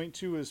of point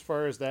to as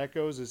far as that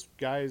goes is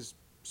guys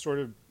sort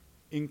of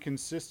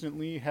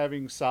inconsistently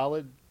having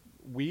solid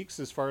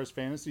weeks as far as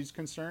fantasy is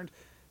concerned.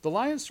 The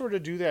Lions sort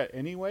of do that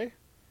anyway.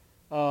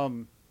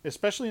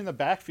 Especially in the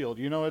backfield,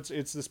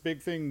 it's this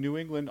big thing. New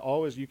England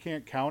always, you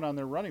can't count on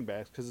their running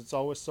backs because it's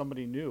always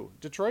somebody new.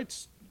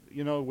 Detroit's,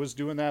 was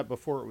doing that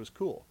before it was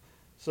cool.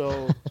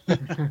 So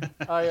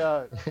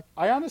I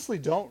honestly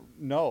don't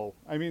know.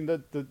 I mean,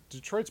 the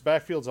Detroit's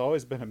backfield's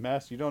always been a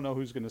mess. You don't know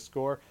who's going to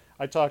score.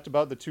 I talked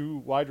about the two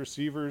wide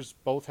receivers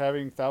both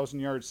having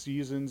 1,000-yard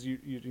seasons.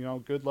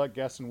 You good luck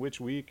guessing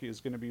which week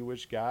is going to be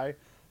which guy.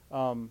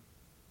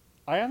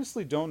 I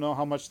honestly don't know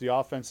how much the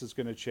offense is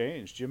going to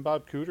change. Jim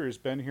Bob Cooter has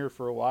been here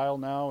for a while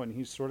now, and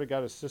he's sort of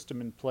got a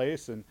system in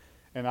place. And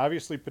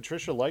obviously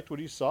Patricia liked what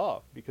he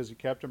saw because he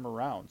kept him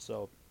around.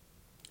 So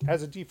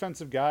as a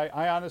defensive guy,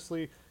 I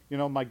honestly,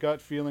 my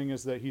gut feeling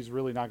is that he's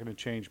really not going to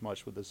change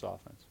much with this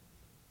offense.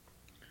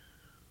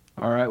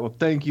 All right. Well,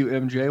 thank you,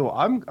 MJ. Well,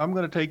 I'm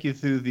going to take you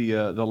through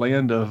the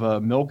land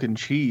of milk and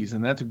cheese,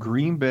 and that's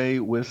Green Bay,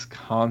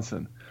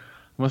 Wisconsin.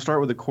 I'm going to start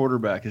with the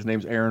quarterback. His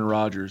name's Aaron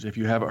Rodgers. If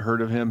you haven't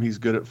heard of him, he's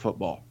good at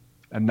football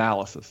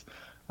analysis.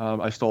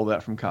 I stole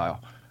that from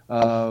Kyle.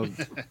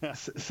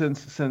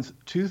 Since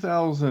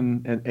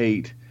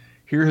 2008,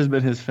 here has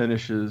been his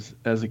finishes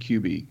as a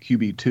QB.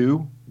 QB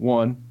 2,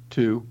 1,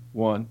 2,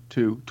 1,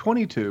 2,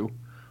 22,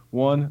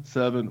 1,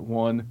 7,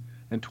 1,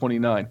 and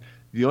 29.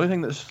 The only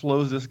thing that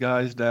slows this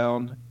guy's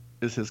down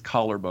is his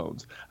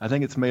collarbones. I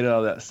think it's made out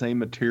of that same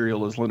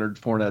material as Leonard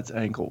Fournette's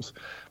ankles.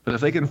 But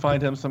if they can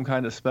find him some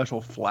kind of special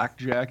flak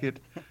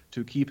jacket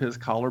to keep his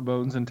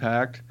collarbones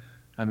intact,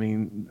 I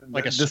mean,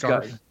 like a this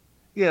scarf. guy,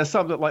 yeah,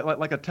 something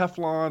like a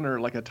Teflon or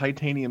like a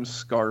titanium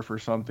scarf or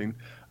something.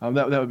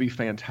 That would be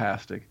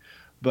fantastic.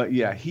 But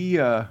yeah, he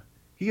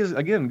is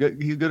again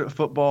good. He's good at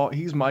football.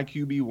 He's my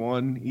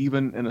QB1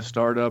 even in a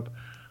startup.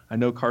 I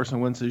know Carson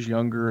Wentz is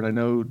younger, and I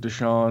know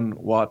Deshaun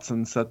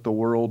Watson set the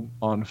world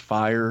on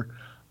fire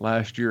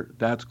last year.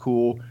 That's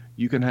cool.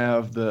 You can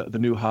have the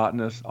new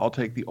hotness. I'll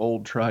take the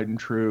old tried and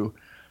true.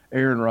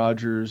 Aaron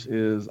Rodgers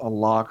is a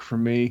lock for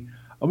me.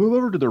 I'll move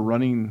over to the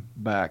running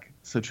back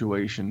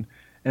situation,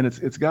 and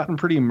it's gotten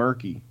pretty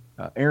murky.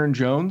 Aaron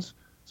Jones.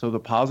 So the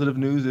positive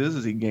news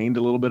is he gained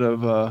a little bit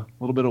of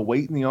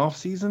weight in the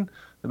offseason.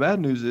 The bad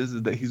news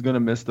is that he's going to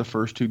miss the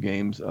first 2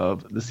 games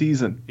of the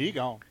season. He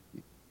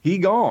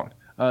gone.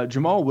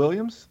 Jamal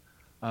Williams.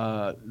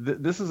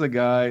 This is a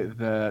guy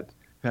that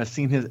has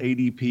seen his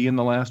ADP in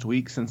the last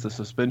week since the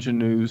suspension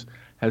news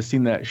has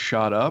seen that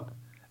shot up.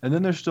 And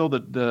then there's still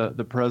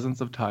the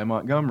presence of Ty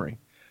Montgomery.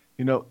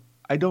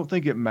 I don't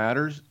think it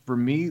matters. For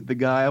me, the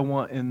guy I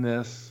want in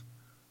this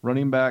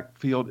running back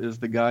field is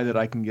the guy that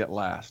I can get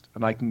last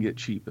and I can get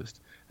cheapest.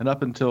 And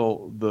up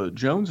until the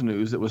Jones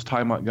news, it was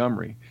Ty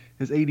Montgomery.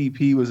 His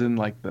ADP was in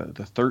like the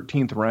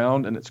 13th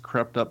round, and it's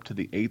crept up to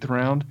the 8th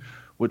round,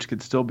 which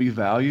could still be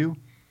value.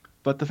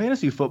 But the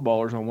fantasy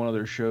footballers on one of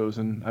their shows,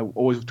 and I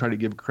always try to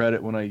give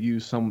credit when I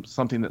use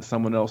something that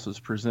someone else has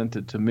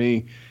presented to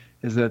me,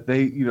 is that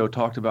they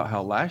talked about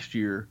how last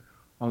year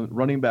on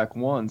running back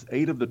ones,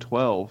 8 of the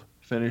 12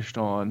 finished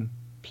on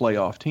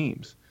playoff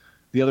teams.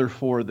 The other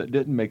 4 that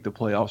didn't make the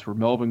playoffs were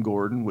Melvin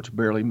Gordon, which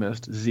barely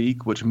missed,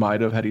 Zeke, which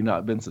might have had he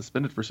not been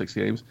suspended for 6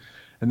 games,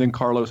 and then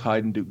Carlos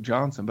Hyde and Duke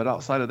Johnson. But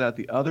outside of that,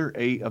 the other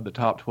 8 of the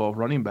top 12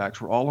 running backs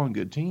were all on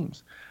good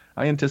teams.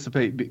 I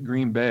anticipate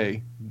Green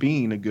Bay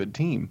being a good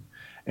team.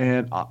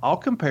 And I'll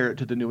compare it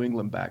to the New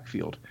England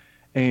backfield.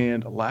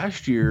 And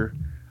last year,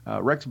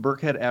 Rex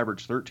Burkhead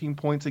averaged 13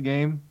 points a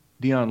game.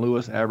 Dion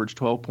Lewis averaged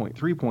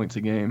 12.3 points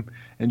a game.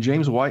 And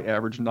James White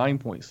averaged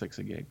 9.6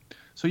 a game.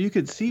 So you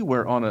could see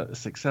where on a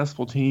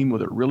successful team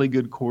with a really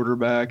good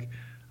quarterback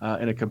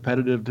in a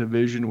competitive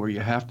division where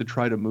you have to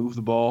try to move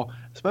the ball,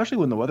 especially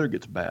when the weather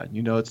gets bad.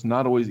 You know, it's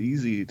not always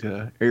easy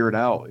to air it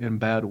out in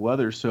bad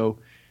weather. So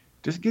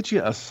just get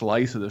you a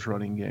slice of this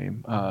running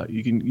game.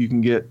 You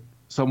can get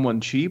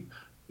someone cheap.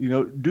 You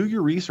know, do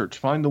your research.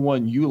 Find the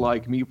one you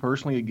like. Me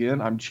personally,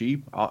 again, I'm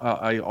cheap.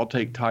 I'll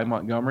take Ty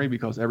Montgomery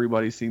because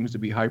everybody seems to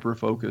be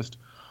hyper-focused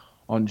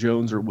on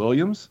Jones or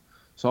Williams.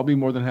 So I'll be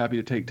more than happy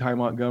to take Ty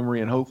Montgomery,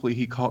 and hopefully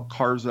he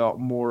carves out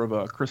more of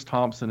a Chris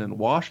Thompson in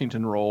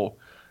Washington role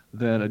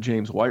than a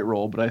James White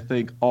role. But I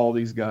think all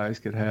these guys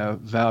could have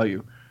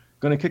value.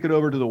 Going to kick it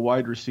over to the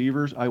wide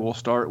receivers. I will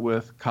start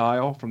with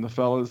Kyle from the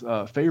fellas'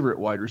 favorite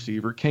wide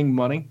receiver, King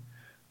Money,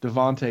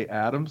 Davante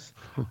Adams.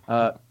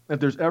 If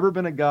there's ever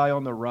been a guy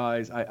on the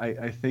rise,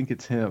 I think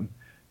it's him.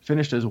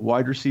 Finished as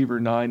wide receiver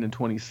 9 in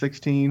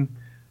 2016,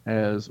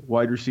 as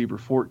wide receiver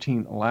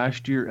 14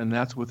 last year, and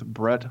that's with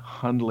Brett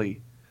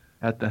Hundley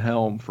at the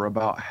helm for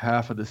about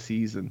half of the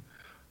season.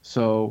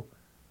 So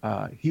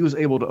he was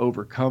able to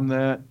overcome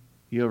that.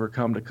 He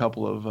overcome a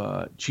couple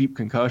of cheap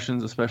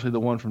concussions, especially the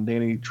one from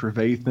Danny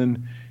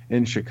Trevathan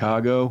in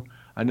Chicago.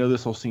 I know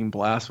this will seem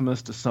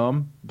blasphemous to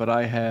some, but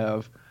I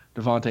have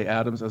Davante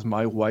Adams as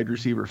my wide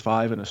receiver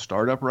 5 in a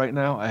startup right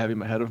now. I have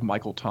him ahead of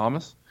Michael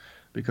Thomas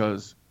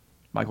because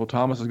Michael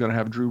Thomas is going to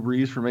have Drew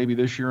Brees for maybe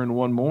this year and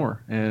one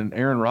more. And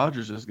Aaron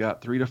Rodgers has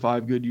got 3 to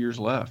 5 good years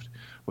left,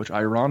 which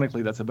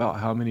ironically, that's about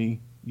how many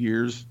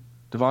years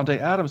Davante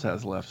Adams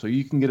has left. So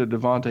you can get a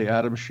Davante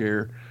Adams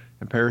share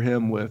and pair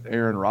him with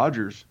Aaron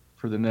Rodgers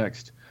for the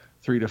next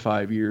 3 to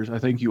 5 years. I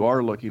think you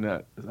are looking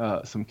at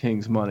some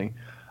King's money.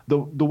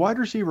 The wide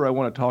receiver I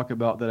want to talk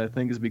about that I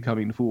think is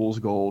becoming fool's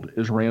gold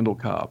is Randall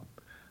Cobb.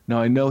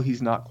 Now, I know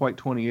he's not quite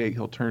 28.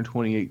 He'll turn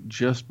 28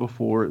 just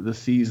before the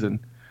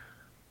season.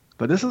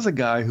 But this is a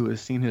guy who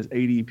has seen his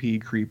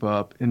ADP creep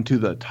up into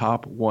the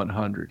top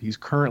 100. He's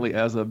currently,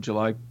 as of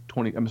July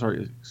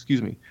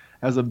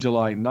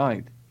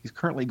 9th, he's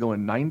currently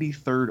going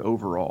 93rd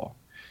overall.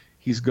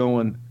 He's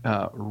going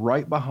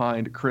right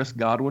behind Chris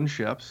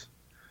Godwin-Sheps.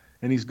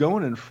 And he's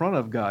going in front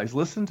of guys.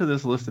 Listen to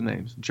this list of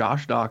names.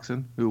 Josh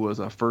Doxson, who was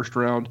a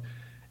first-round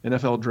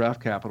NFL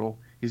draft capital.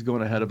 He's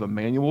going ahead of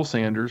Emmanuel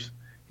Sanders.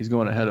 He's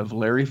going ahead of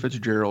Larry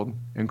Fitzgerald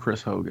and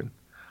Chris Hogan.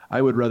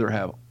 I would rather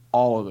have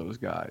all of those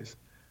guys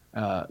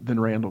than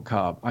Randall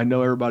Cobb. I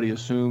know everybody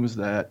assumes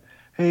that,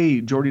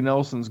 hey, Jordy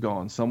Nelson's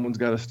gone. Someone's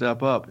got to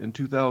step up. In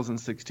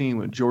 2016,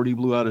 when Jordy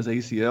blew out his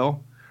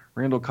ACL,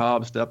 Randall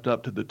Cobb stepped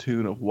up to the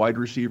tune of wide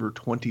receiver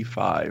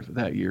 25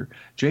 that year.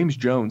 James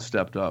Jones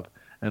stepped up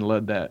and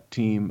led that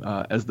team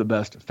as the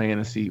best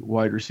fantasy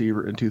wide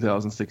receiver in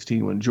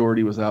 2016 when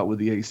Jordy was out with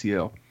the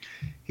ACL.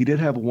 He did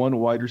have one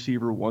wide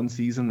receiver one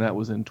season. That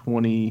was in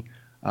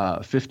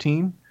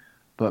 2015.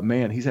 But,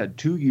 man, he's had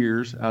 2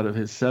 years out of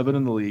his 7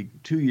 in the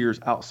league, 2 years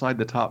outside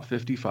the top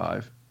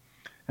 55.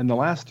 And the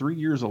last 3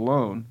 years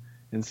alone,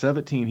 in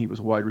 17, he was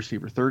wide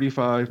receiver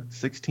 35,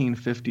 16,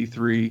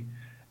 53,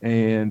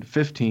 and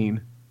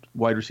 15,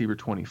 wide receiver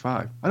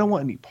 25. I don't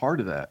want any part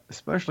of that,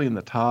 especially in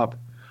the top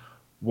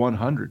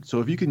 100.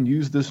 So if you can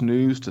use this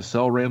news to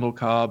sell Randall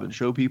Cobb and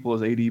show people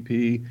his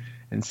ADP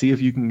and see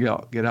if you can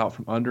get out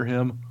from under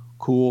him,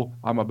 cool.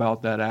 I'm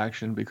about that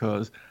action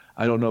because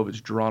I don't know if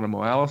it's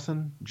Geronimo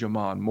Allison,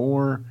 Jamon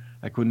Moore,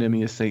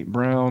 Equinemius St.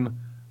 Brown,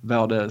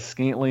 Valdez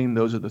Scantling.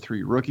 Those are the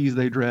 3 rookies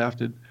they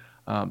drafted.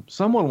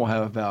 Someone will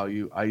have a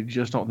value. I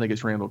just don't think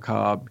it's Randall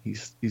Cobb.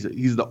 He's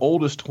the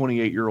oldest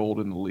 28-year-old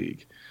in the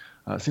league.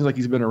 It seems like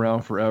he's been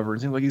around forever.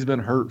 It seems like he's been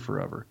hurt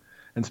forever.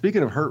 And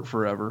speaking of hurt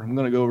forever, I'm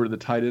going to go over to the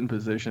tight end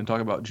position and talk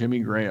about Jimmy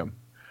Graham.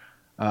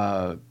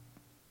 I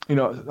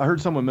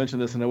heard someone mention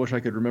this, and I wish I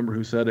could remember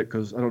who said it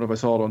because I don't know if I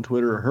saw it on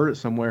Twitter or heard it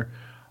somewhere.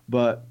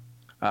 But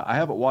I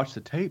haven't watched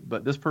the tape,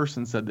 but this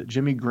person said that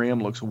Jimmy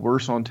Graham looks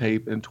worse on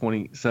tape in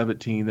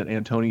 2017 than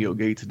Antonio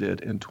Gates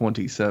did in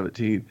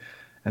 2017.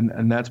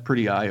 And that's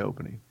pretty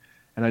eye-opening.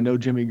 And I know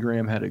Jimmy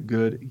Graham had a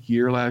good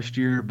year last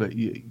year, but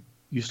you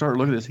start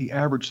looking at this. He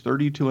averaged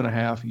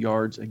 32.5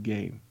 yards a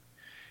game.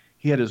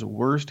 He had his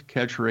worst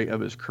catch rate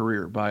of his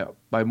career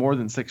by more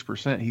than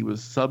 6%. He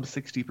was sub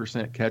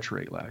 60% catch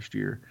rate last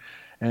year.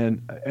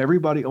 And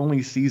everybody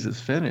only sees his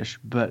finish,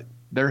 but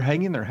they're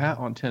hanging their hat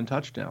on 10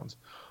 touchdowns.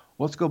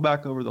 Let's go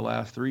back over the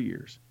last 3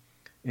 years.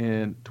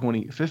 In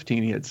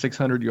 2015, he had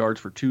 600 yards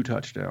for 2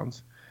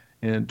 touchdowns.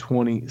 In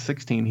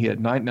 2016, he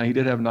had he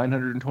did have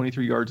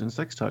 923 yards and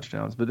 6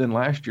 touchdowns, but then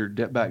last year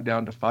dipped back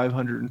down to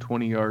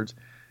 520 yards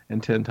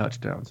and 10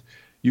 touchdowns.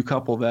 You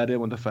couple that in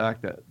with the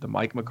fact that the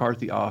Mike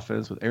McCarthy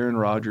offense with Aaron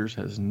Rodgers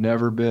has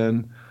never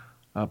been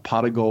a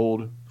pot of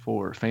gold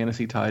for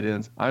fantasy tight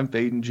ends. I'm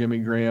fading Jimmy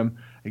Graham.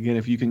 Again,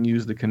 if you can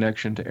use the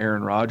connection to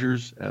Aaron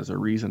Rodgers as a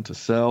reason to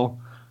sell,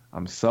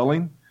 I'm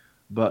selling.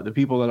 But the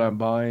people that I'm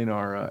buying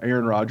are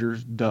Aaron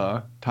Rodgers,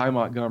 Ty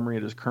Montgomery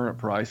at his current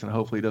price, and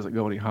hopefully he doesn't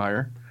go any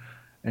higher.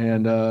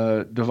 and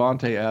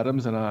Devontae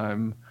Adams, and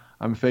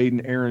I'm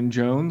fading Aaron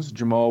Jones,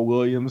 Jamal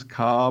Williams,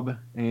 Cobb,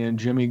 and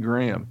Jimmy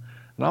Graham.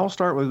 And I'll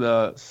start with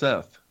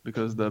Seth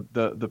because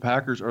the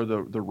Packers are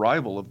the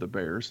rival of the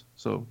Bears,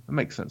 so it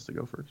makes sense to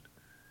go first.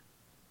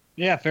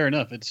 Yeah, fair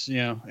enough. It's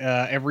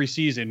every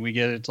season we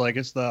get it's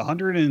the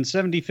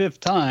 175th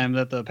time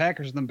that the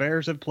Packers and the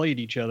Bears have played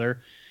each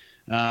other,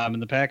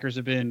 and the Packers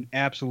have been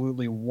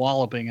absolutely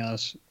walloping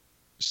us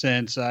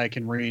since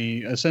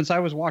since I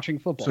was watching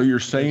football. So you're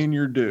saying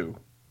you're due?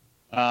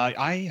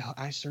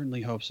 I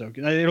certainly hope so.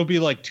 It'll be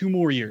like 2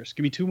 more years.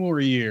 Give me 2 more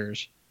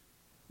years.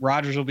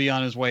 Rodgers will be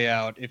on his way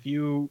out. If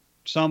you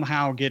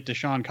somehow get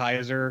DeShone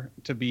Kizer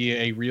to be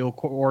a real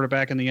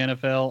quarterback in the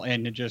NFL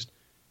and it just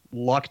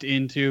lucked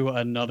into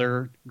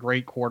another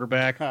great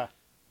quarterback,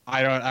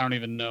 I don't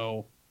even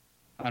know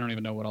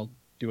what I'll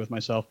do with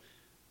myself.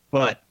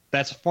 But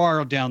that's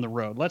far down the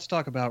road. Let's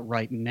talk about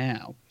right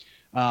now.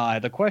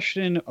 The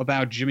question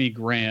about Jimmy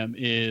Graham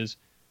is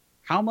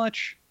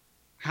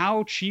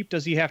how cheap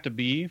does he have to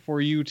be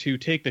for you to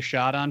take the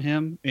shot on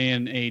him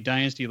in a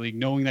dynasty league,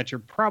 knowing that you're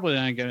probably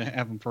not going to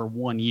have him for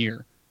 1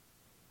 year?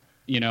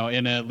 In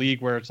a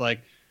league where it's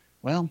like,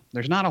 well,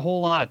 there's not a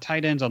whole lot of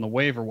tight ends on the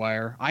waiver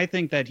wire. I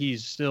think that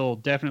he's still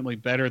definitely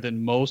better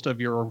than most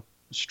of your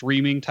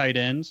streaming tight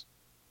ends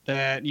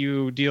that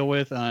you deal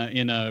with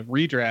in a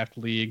redraft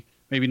league.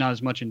 Maybe not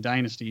as much in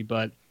dynasty,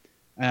 but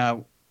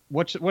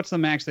what's the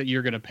max that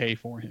you're going to pay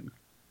for him?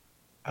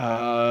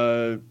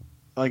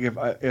 Like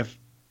if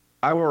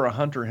I were a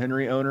Hunter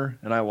Henry owner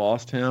and I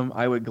lost him,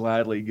 I would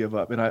gladly give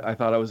up. And I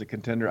thought I was a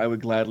contender. I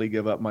would gladly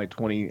give up my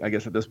 20, I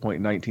guess at this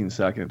point,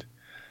 19-second.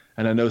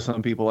 And I know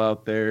some people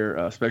out there,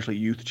 especially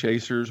youth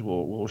chasers,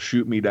 will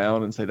shoot me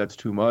down and say that's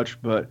too much.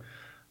 But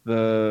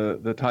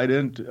the tight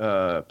end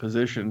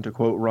position, to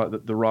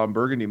quote the Ron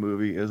Burgundy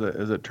movie, is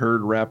a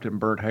turd wrapped in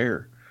burnt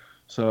hair.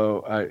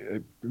 So I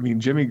mean,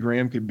 Jimmy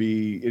Graham could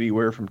be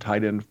anywhere from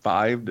tight end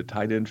 5 to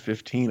tight end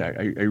 15.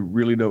 I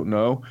really don't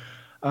know.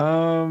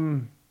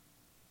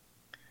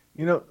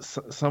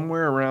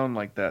 Somewhere around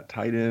like that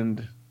tight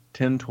end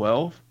 10,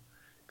 12.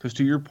 Because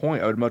to your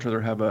point, I would much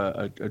rather have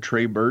a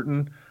Trey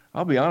Burton.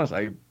 I'll be honest,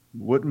 I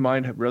wouldn't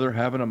mind rather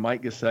having a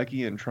Mike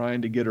Gesicki and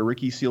trying to get a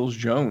Ricky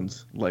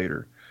Seals-Jones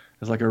later.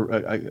 It's like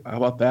how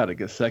about that? A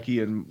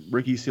Gesicki and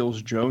Ricky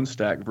Seals-Jones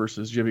stack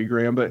versus Jimmy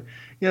Graham. But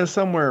yeah,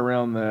 somewhere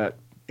around that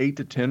 8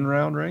 to 10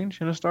 round range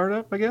in a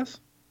startup, I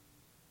guess.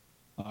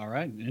 All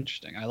right,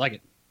 interesting. I like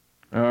it.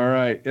 All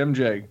right,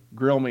 MJ,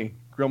 grill me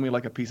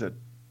like a piece of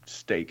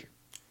steak.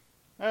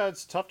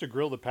 It's tough to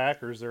grill the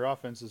Packers. Their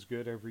offense is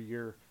good every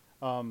year.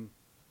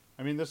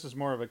 I mean, this is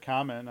more of a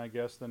comment, I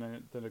guess,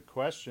 than a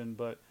question.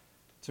 But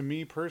to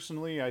me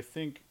personally, I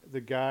think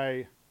the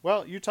guy.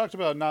 Well, you talked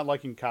about not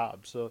liking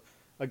Cobb, so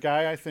a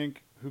guy I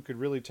think who could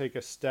really take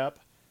a step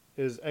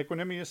is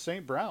Equanimeous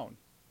St. Brown.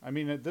 I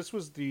mean, this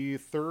was the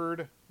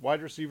 3rd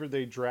wide receiver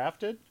they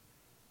drafted,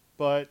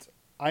 but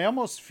I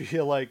almost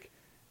feel like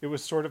it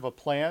was sort of a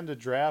plan to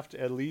draft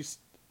at least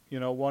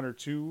 1 or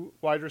 2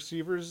 wide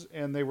receivers,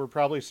 and they were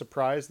probably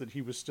surprised that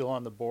he was still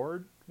on the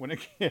board when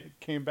it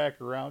came back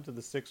around to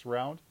the 6th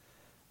round.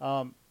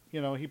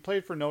 He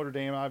played for Notre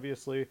Dame,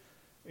 obviously,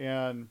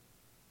 and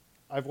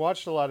I've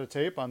watched a lot of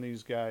tape on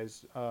these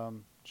guys,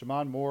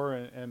 Jamon Moore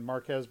and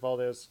Marquez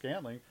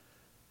Valdez-Scantling.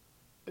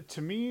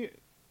 To me,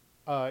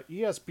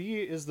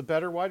 ESB is the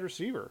better wide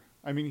receiver.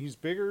 I mean, he's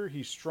bigger,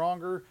 he's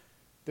stronger.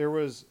 There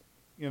was,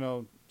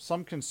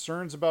 some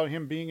concerns about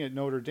him being at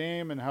Notre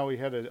Dame and how he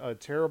had a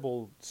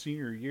terrible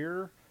senior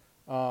year.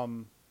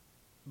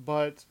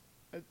 But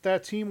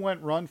that team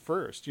went run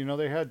first.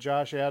 They had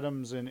Josh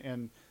Adams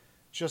and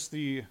just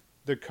the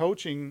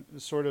coaching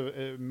sort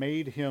of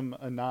made him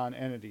a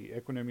non-entity.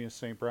 Equanimeous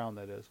St. Brown,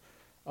 that is.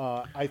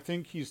 I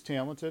think he's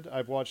talented.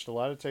 I've watched a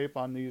lot of tape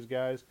on these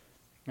guys.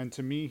 And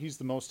to me, he's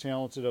the most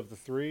talented of the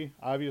 3.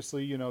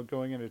 Obviously,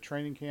 going into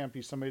training camp,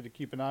 he's somebody to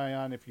keep an eye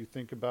on if you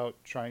think about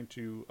trying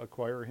to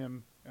acquire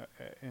him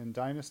in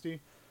Dynasty.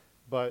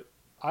 But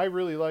I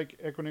really like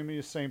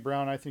Equanimeous St.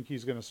 Brown. I think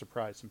he's going to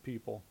surprise some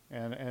people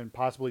and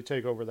possibly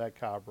take over that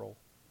Cobb role.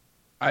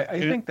 I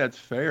think that's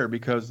fair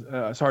because,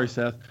 sorry,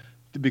 Seth,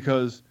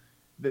 because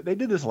they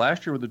did this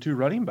last year with the 2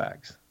 running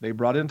backs. They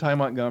brought in Ty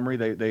Montgomery.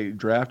 They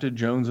drafted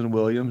Jones and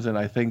Williams, and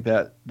I think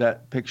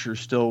that picture's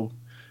still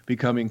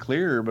becoming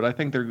clearer. But I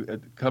think they're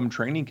come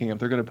training camp,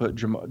 they're going to put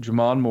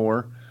Jamon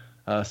Moore,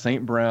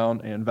 St.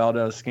 Brown, and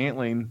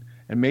Valdez-Scantling,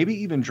 and maybe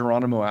even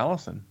Geronimo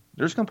Allison.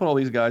 They're just going to put all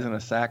these guys in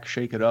a sack,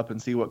 shake it up,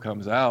 and see what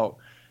comes out.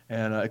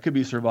 And it could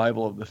be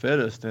survival of the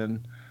fittest.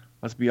 And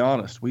let's be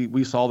honest,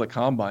 we saw the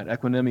combine.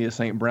 Equanimeous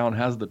St. Brown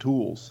has the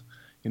tools.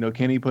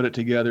 Can he put it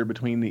together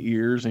between the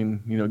ears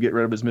and, get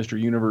rid of his Mr.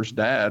 Universe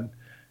dad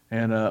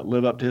and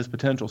live up to his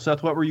potential?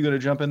 Seth, what were you going to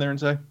jump in there and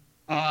say?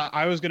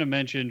 I was going to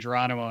mention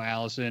Geronimo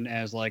Allison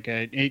as like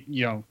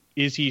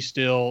is he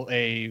still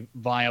a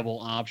viable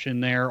option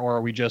there, or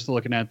are we just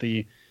looking at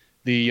the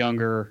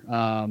younger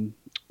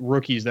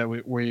rookies that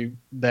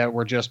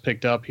were just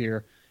picked up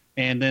here?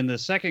 And then the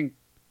second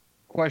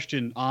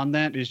question on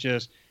that is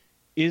just,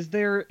 is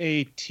there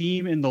a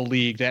team in the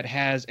league that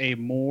has a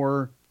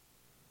more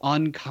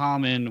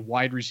uncommon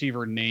wide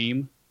receiver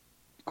name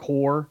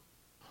core,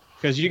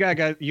 because you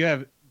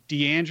have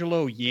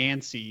D'Angelo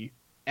Yancey,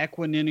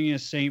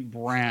 Equanimeous St.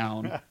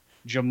 Brown,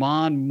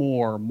 Jamon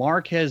Moore,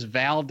 Marquez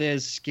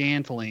Valdez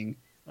Scantling,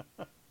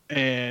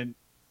 and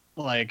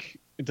like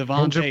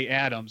Devontae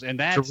Adams, and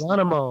that's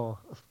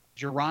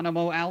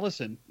Geronimo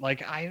Allison.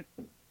 Like I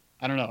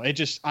don't know.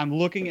 I'm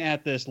looking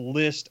at this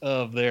list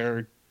of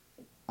their,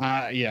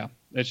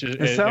 It's just,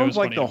 it sounds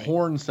like the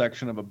horn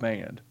section of a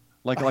band,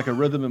 like a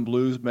rhythm and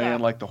blues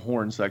band, like the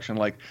horn section.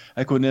 Like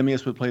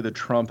Equanimous would play the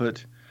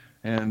trumpet,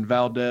 and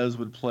Valdez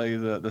would play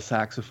the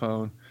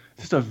saxophone.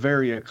 Just a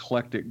very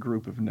eclectic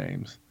group of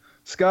names.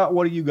 Scott,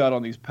 what do you got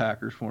on these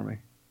Packers for me?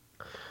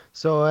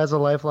 So, as a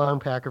lifelong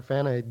Packer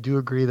fan, I do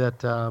agree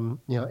that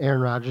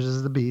Aaron Rodgers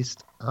is the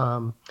beast.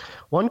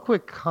 One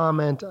quick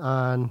comment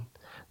on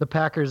the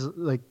Packers,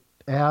 like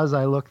as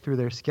I look through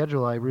their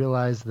schedule, I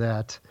realize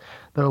that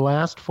their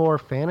last 4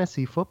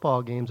 fantasy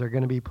football games are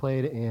going to be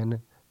played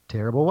in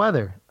terrible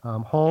weather.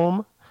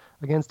 Home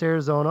against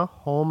Arizona,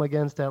 home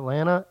against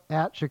Atlanta,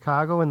 at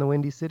Chicago in the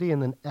Windy City,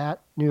 and then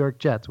at New York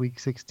Jets, Week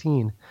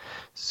 16.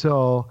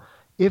 So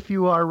if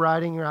you are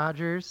riding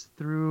Rodgers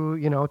through,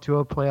 to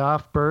a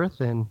playoff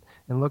berth and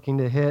looking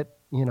to hit,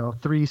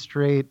 3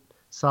 straight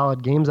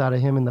solid games out of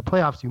him in the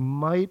playoffs, you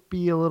might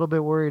be a little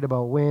bit worried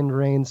about wind,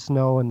 rain,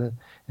 snow,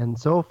 and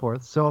so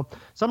forth. So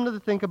something to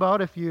think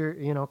about if you're,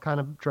 kind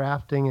of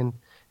drafting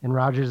and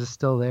Rodgers is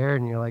still there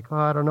and you're like, oh,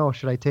 I don't know,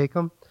 should I take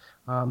him?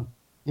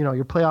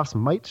 Your playoffs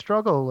might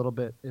struggle a little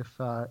bit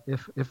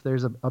if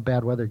there's a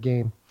bad weather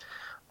game.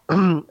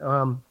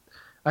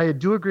 I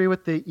do agree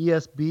with the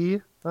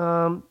ESB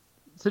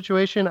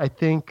situation. I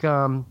think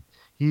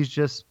he's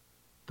just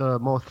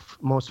the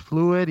most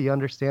fluid. He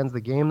understands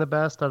the game the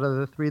best out of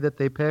the 3 that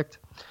they picked.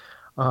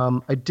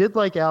 I did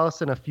like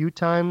Allison a few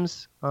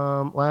times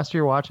last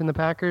year watching the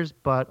Packers,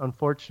 but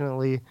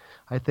unfortunately,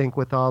 I think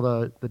with all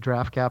the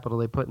draft capital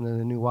they put into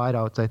the new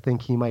wideouts, I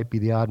think he might be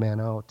the odd man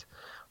out.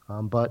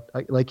 But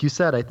like you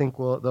said, I think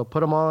they'll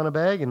put them all in a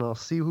bag and they'll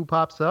see who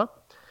pops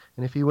up.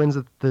 And if he wins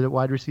the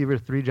wide receiver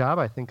 3 job,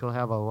 I think he'll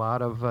have a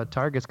lot of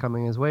targets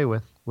coming his way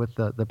with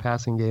the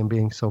passing game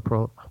being so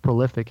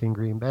prolific in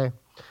Green Bay.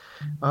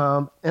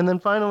 And then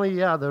finally,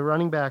 the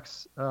running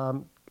backs.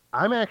 I'm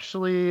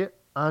actually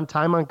on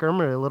Ty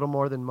Montgomery a little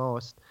more than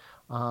most.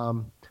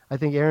 I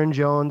think Aaron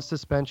Jones'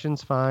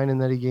 suspension's fine,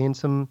 and that he gained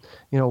some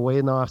weight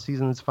in the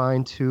offseason is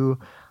fine too.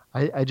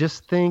 I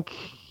just think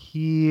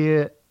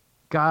he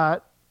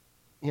got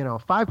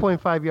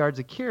 5.5 yards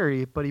a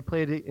carry, but he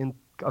played it in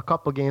a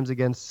couple games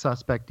against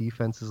suspect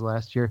defenses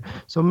last year.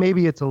 So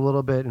maybe it's a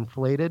little bit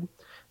inflated.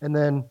 And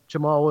then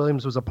Jamal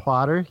Williams was a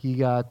plotter. He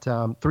got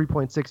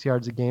 3.6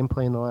 yards a game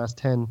playing the last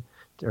 10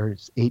 or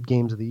 8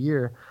 games of the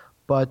year.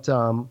 But,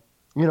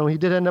 he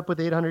did end up with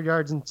 800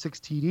 yards and 6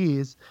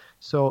 TDs.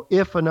 So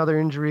if another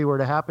injury were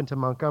to happen to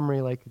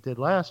Montgomery like it did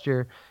last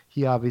year,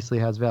 he obviously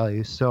has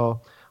value.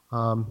 So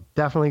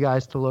definitely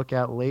guys to look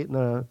at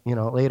later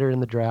in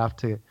the draft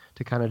to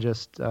kind of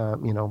just,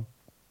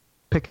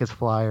 pick his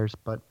flyers.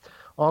 But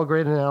all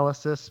great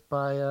analysis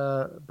by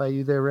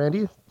you there,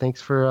 Randy. Thanks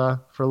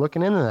for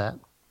looking into that.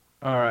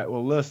 All right.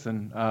 Well,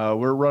 listen,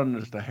 we're running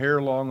just a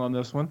hair long on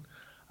this one.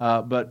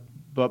 But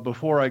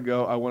before I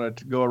go, I want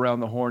to go around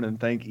the horn and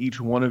thank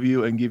each one of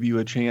you and give you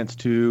a chance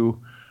to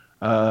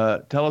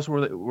tell us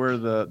where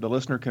the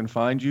listener can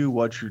find you,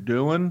 what you're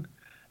doing.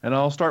 And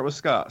I'll start with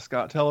Scott.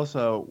 Scott, tell us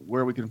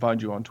where we can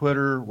find you on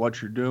Twitter,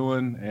 what you're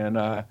doing, and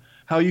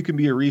how you can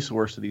be a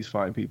resource to these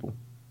fine people.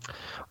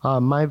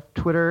 My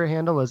Twitter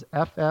handle is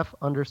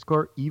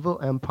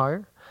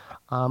ff_evilempire.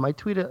 I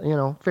tweet it,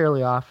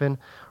 fairly often.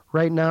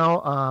 Right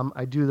now,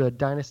 I do the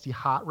Dynasty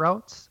Hot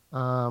Routes.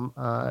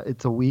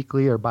 It's a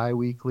weekly or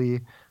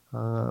bi-weekly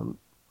on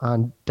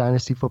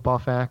Dynasty Football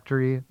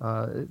Factory.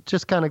 It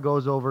just kind of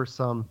goes over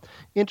some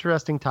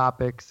interesting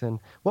topics and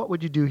what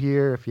would you do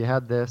here if you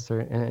had this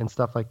and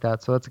stuff like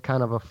that. So it's a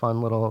kind of a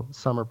fun little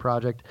summer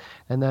project.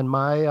 And then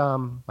my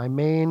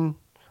main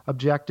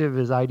objective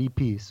is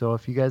IDP. So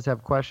if you guys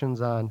have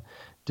questions on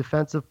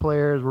defensive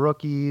players,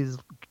 rookies,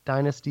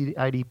 Dynasty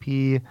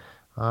IDP,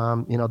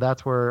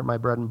 that's where my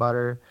bread and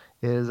butter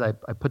is. I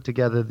put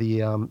together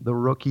the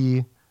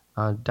rookie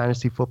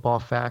Dynasty Football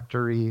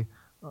Factory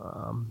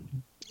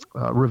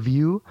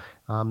review,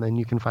 and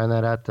you can find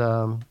that at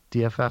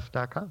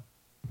dff.com.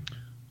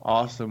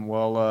 Awesome.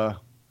 Well,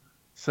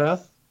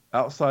 Seth,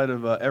 outside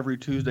of every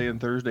Tuesday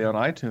and Thursday on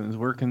iTunes,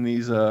 where can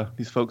these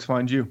folks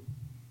find you?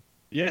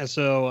 Yeah,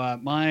 so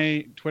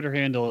my Twitter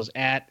handle is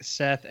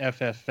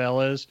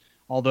 @SethFFFellas,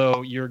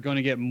 although you're going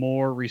to get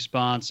more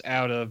response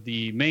out of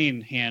the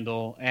main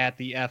handle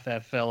 @the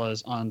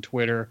FFFellas on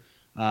Twitter,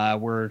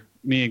 where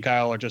me and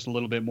Kyle are just a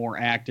little bit more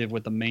active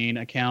with the main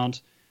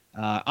account.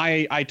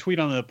 I tweet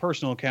on the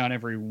personal account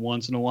every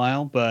once in a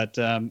while, but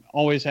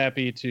always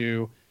happy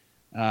to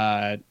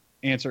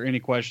answer any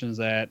questions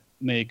that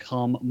may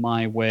come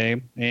my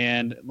way.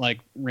 And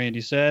like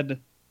Randy said,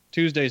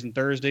 Tuesdays and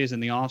Thursdays in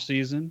the off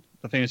season,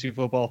 the Fantasy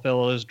Football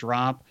Fellows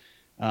drop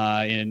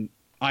in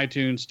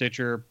iTunes,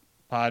 Stitcher,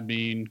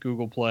 Podbean,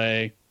 Google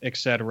Play,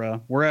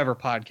 etc., wherever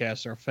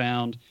podcasts are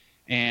found.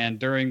 And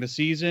during the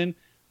season,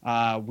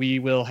 we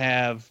will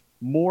have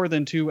more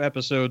than 2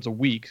 episodes a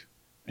week,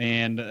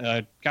 and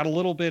got a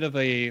little bit of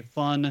a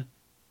fun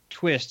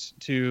twist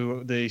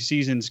to the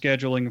season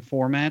scheduling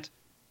format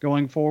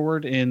going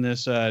forward in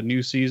this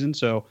new season.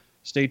 So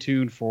stay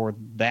tuned for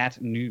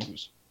that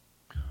news.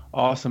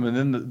 Awesome. And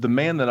then the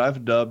man that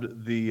I've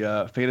dubbed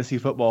the fantasy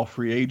football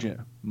free agent,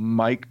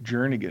 Mike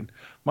Jernigan.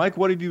 Mike,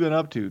 what have you been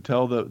up to?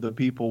 Tell the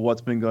people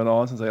what's been going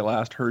on since I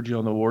last heard you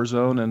on the War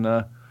Zone,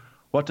 and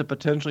what to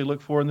potentially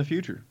look for in the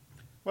future.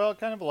 Well,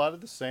 kind of a lot of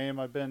the same.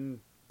 I've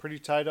been pretty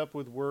tied up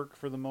with work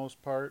for the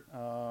most part,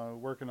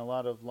 working a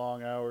lot of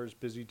long hours,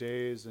 busy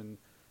days, and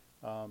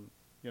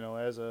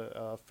as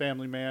a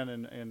family man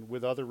and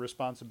with other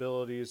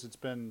responsibilities, it's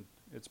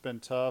been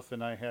tough,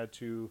 and I had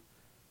to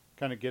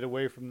kind of get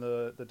away from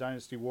the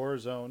Dynasty War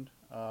Zone.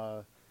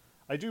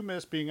 I do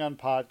miss being on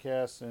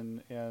podcasts,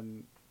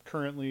 and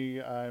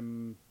currently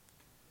I'm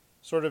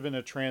sort of in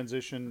a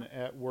transition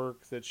at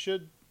work that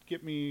should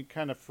get me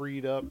kind of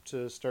freed up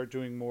to start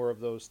doing more of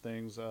those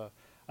things.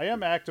 I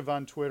am active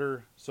on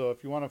Twitter, so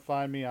if you want to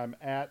find me, I'm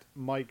at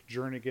Mike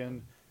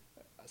Jernigan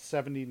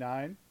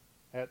 79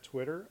 at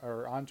Twitter,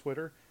 or on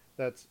Twitter.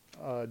 That's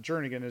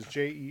Jernigan is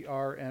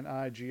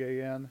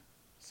Jernigan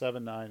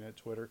 79 at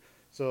Twitter.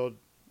 So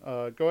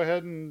go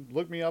ahead and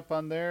look me up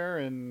on there,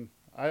 and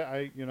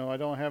I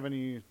don't have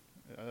any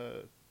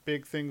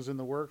big things in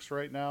the works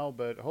right now,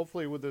 but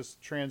hopefully with this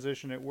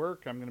transition at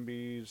work, I'm going to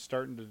be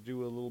starting to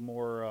do a little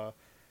more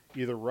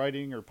either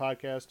writing or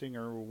podcasting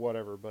or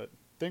whatever, but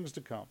things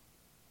to come.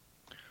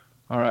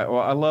 All right.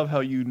 Well, I love how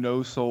you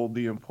no-sold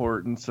the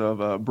importance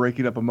of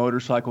breaking up a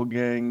motorcycle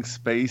gang,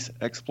 space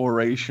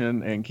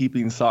exploration, and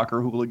keeping soccer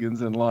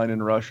hooligans in line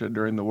in Russia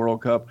during the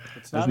World Cup.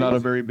 It's not a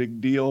very big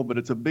deal, but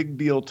it's a big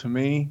deal to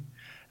me.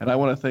 And I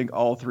want to thank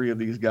all 3 of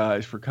these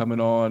guys for coming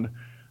on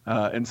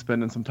and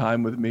spending some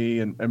time with me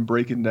and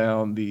breaking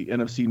down the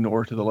NFC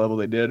North to the level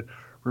they did.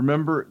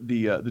 Remember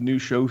the new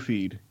show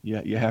feed.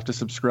 You have to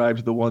subscribe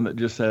to the one that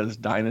just says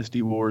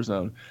Dynasty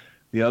Warzone.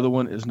 The other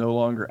one is no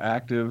longer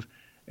active,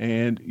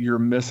 and you're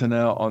missing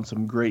out on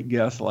some great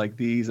guests like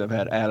these. I've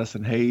had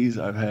Addison Hayes.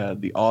 I've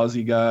had the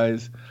Aussie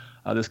guys.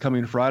 This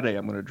coming Friday,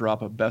 I'm going to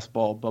drop a best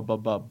ball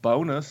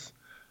bonus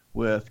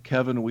with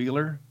Kevin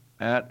Wheeler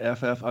at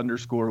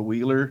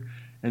FF_Wheeler,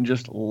 and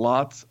just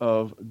lots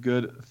of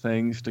good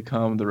things to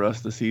come the rest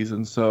of the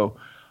season. So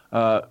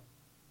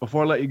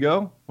before I let you go,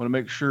 I want to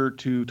make sure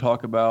to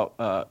talk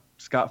about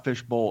Scott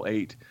Fish Bowl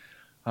 8.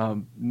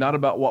 Not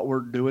about what we're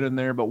doing in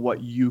there, but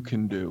what you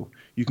can do.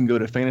 You can go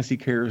to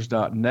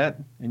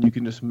fantasycares.net, and you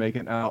can just make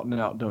an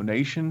out-and-out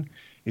donation.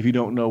 If you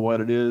don't know what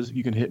it is,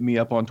 you can hit me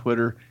up on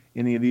Twitter.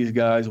 Any of these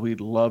guys,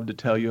 we'd love to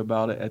tell you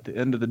about it. At the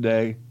end of the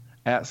day,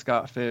 at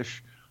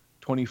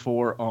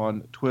ScottFish24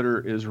 on Twitter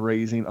is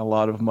raising a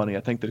lot of money. I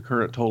think the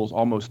current total is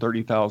almost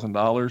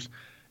 $30,000,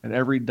 and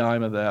every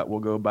dime of that will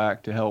go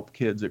back to help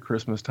kids at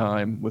Christmas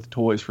time with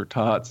toys for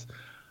tots.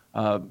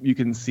 You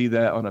can see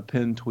that on a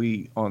pinned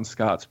tweet on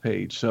Scott's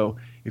page. So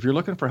if you're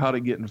looking for how to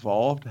get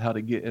involved, how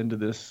to get into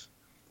this,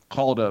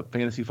 call it a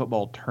fantasy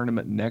football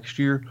tournament next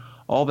year,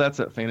 all that's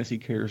at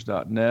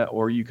fantasycares.net,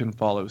 or you can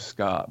follow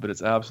Scott. But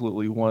it's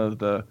absolutely one of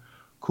the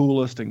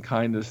coolest and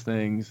kindest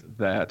things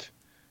that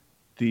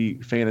the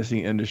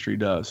fantasy industry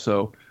does.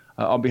 So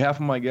on behalf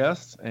of my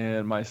guests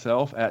and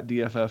myself at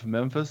DFF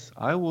Memphis,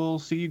 I will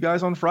see you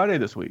guys on Friday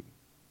this week.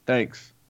 Thanks.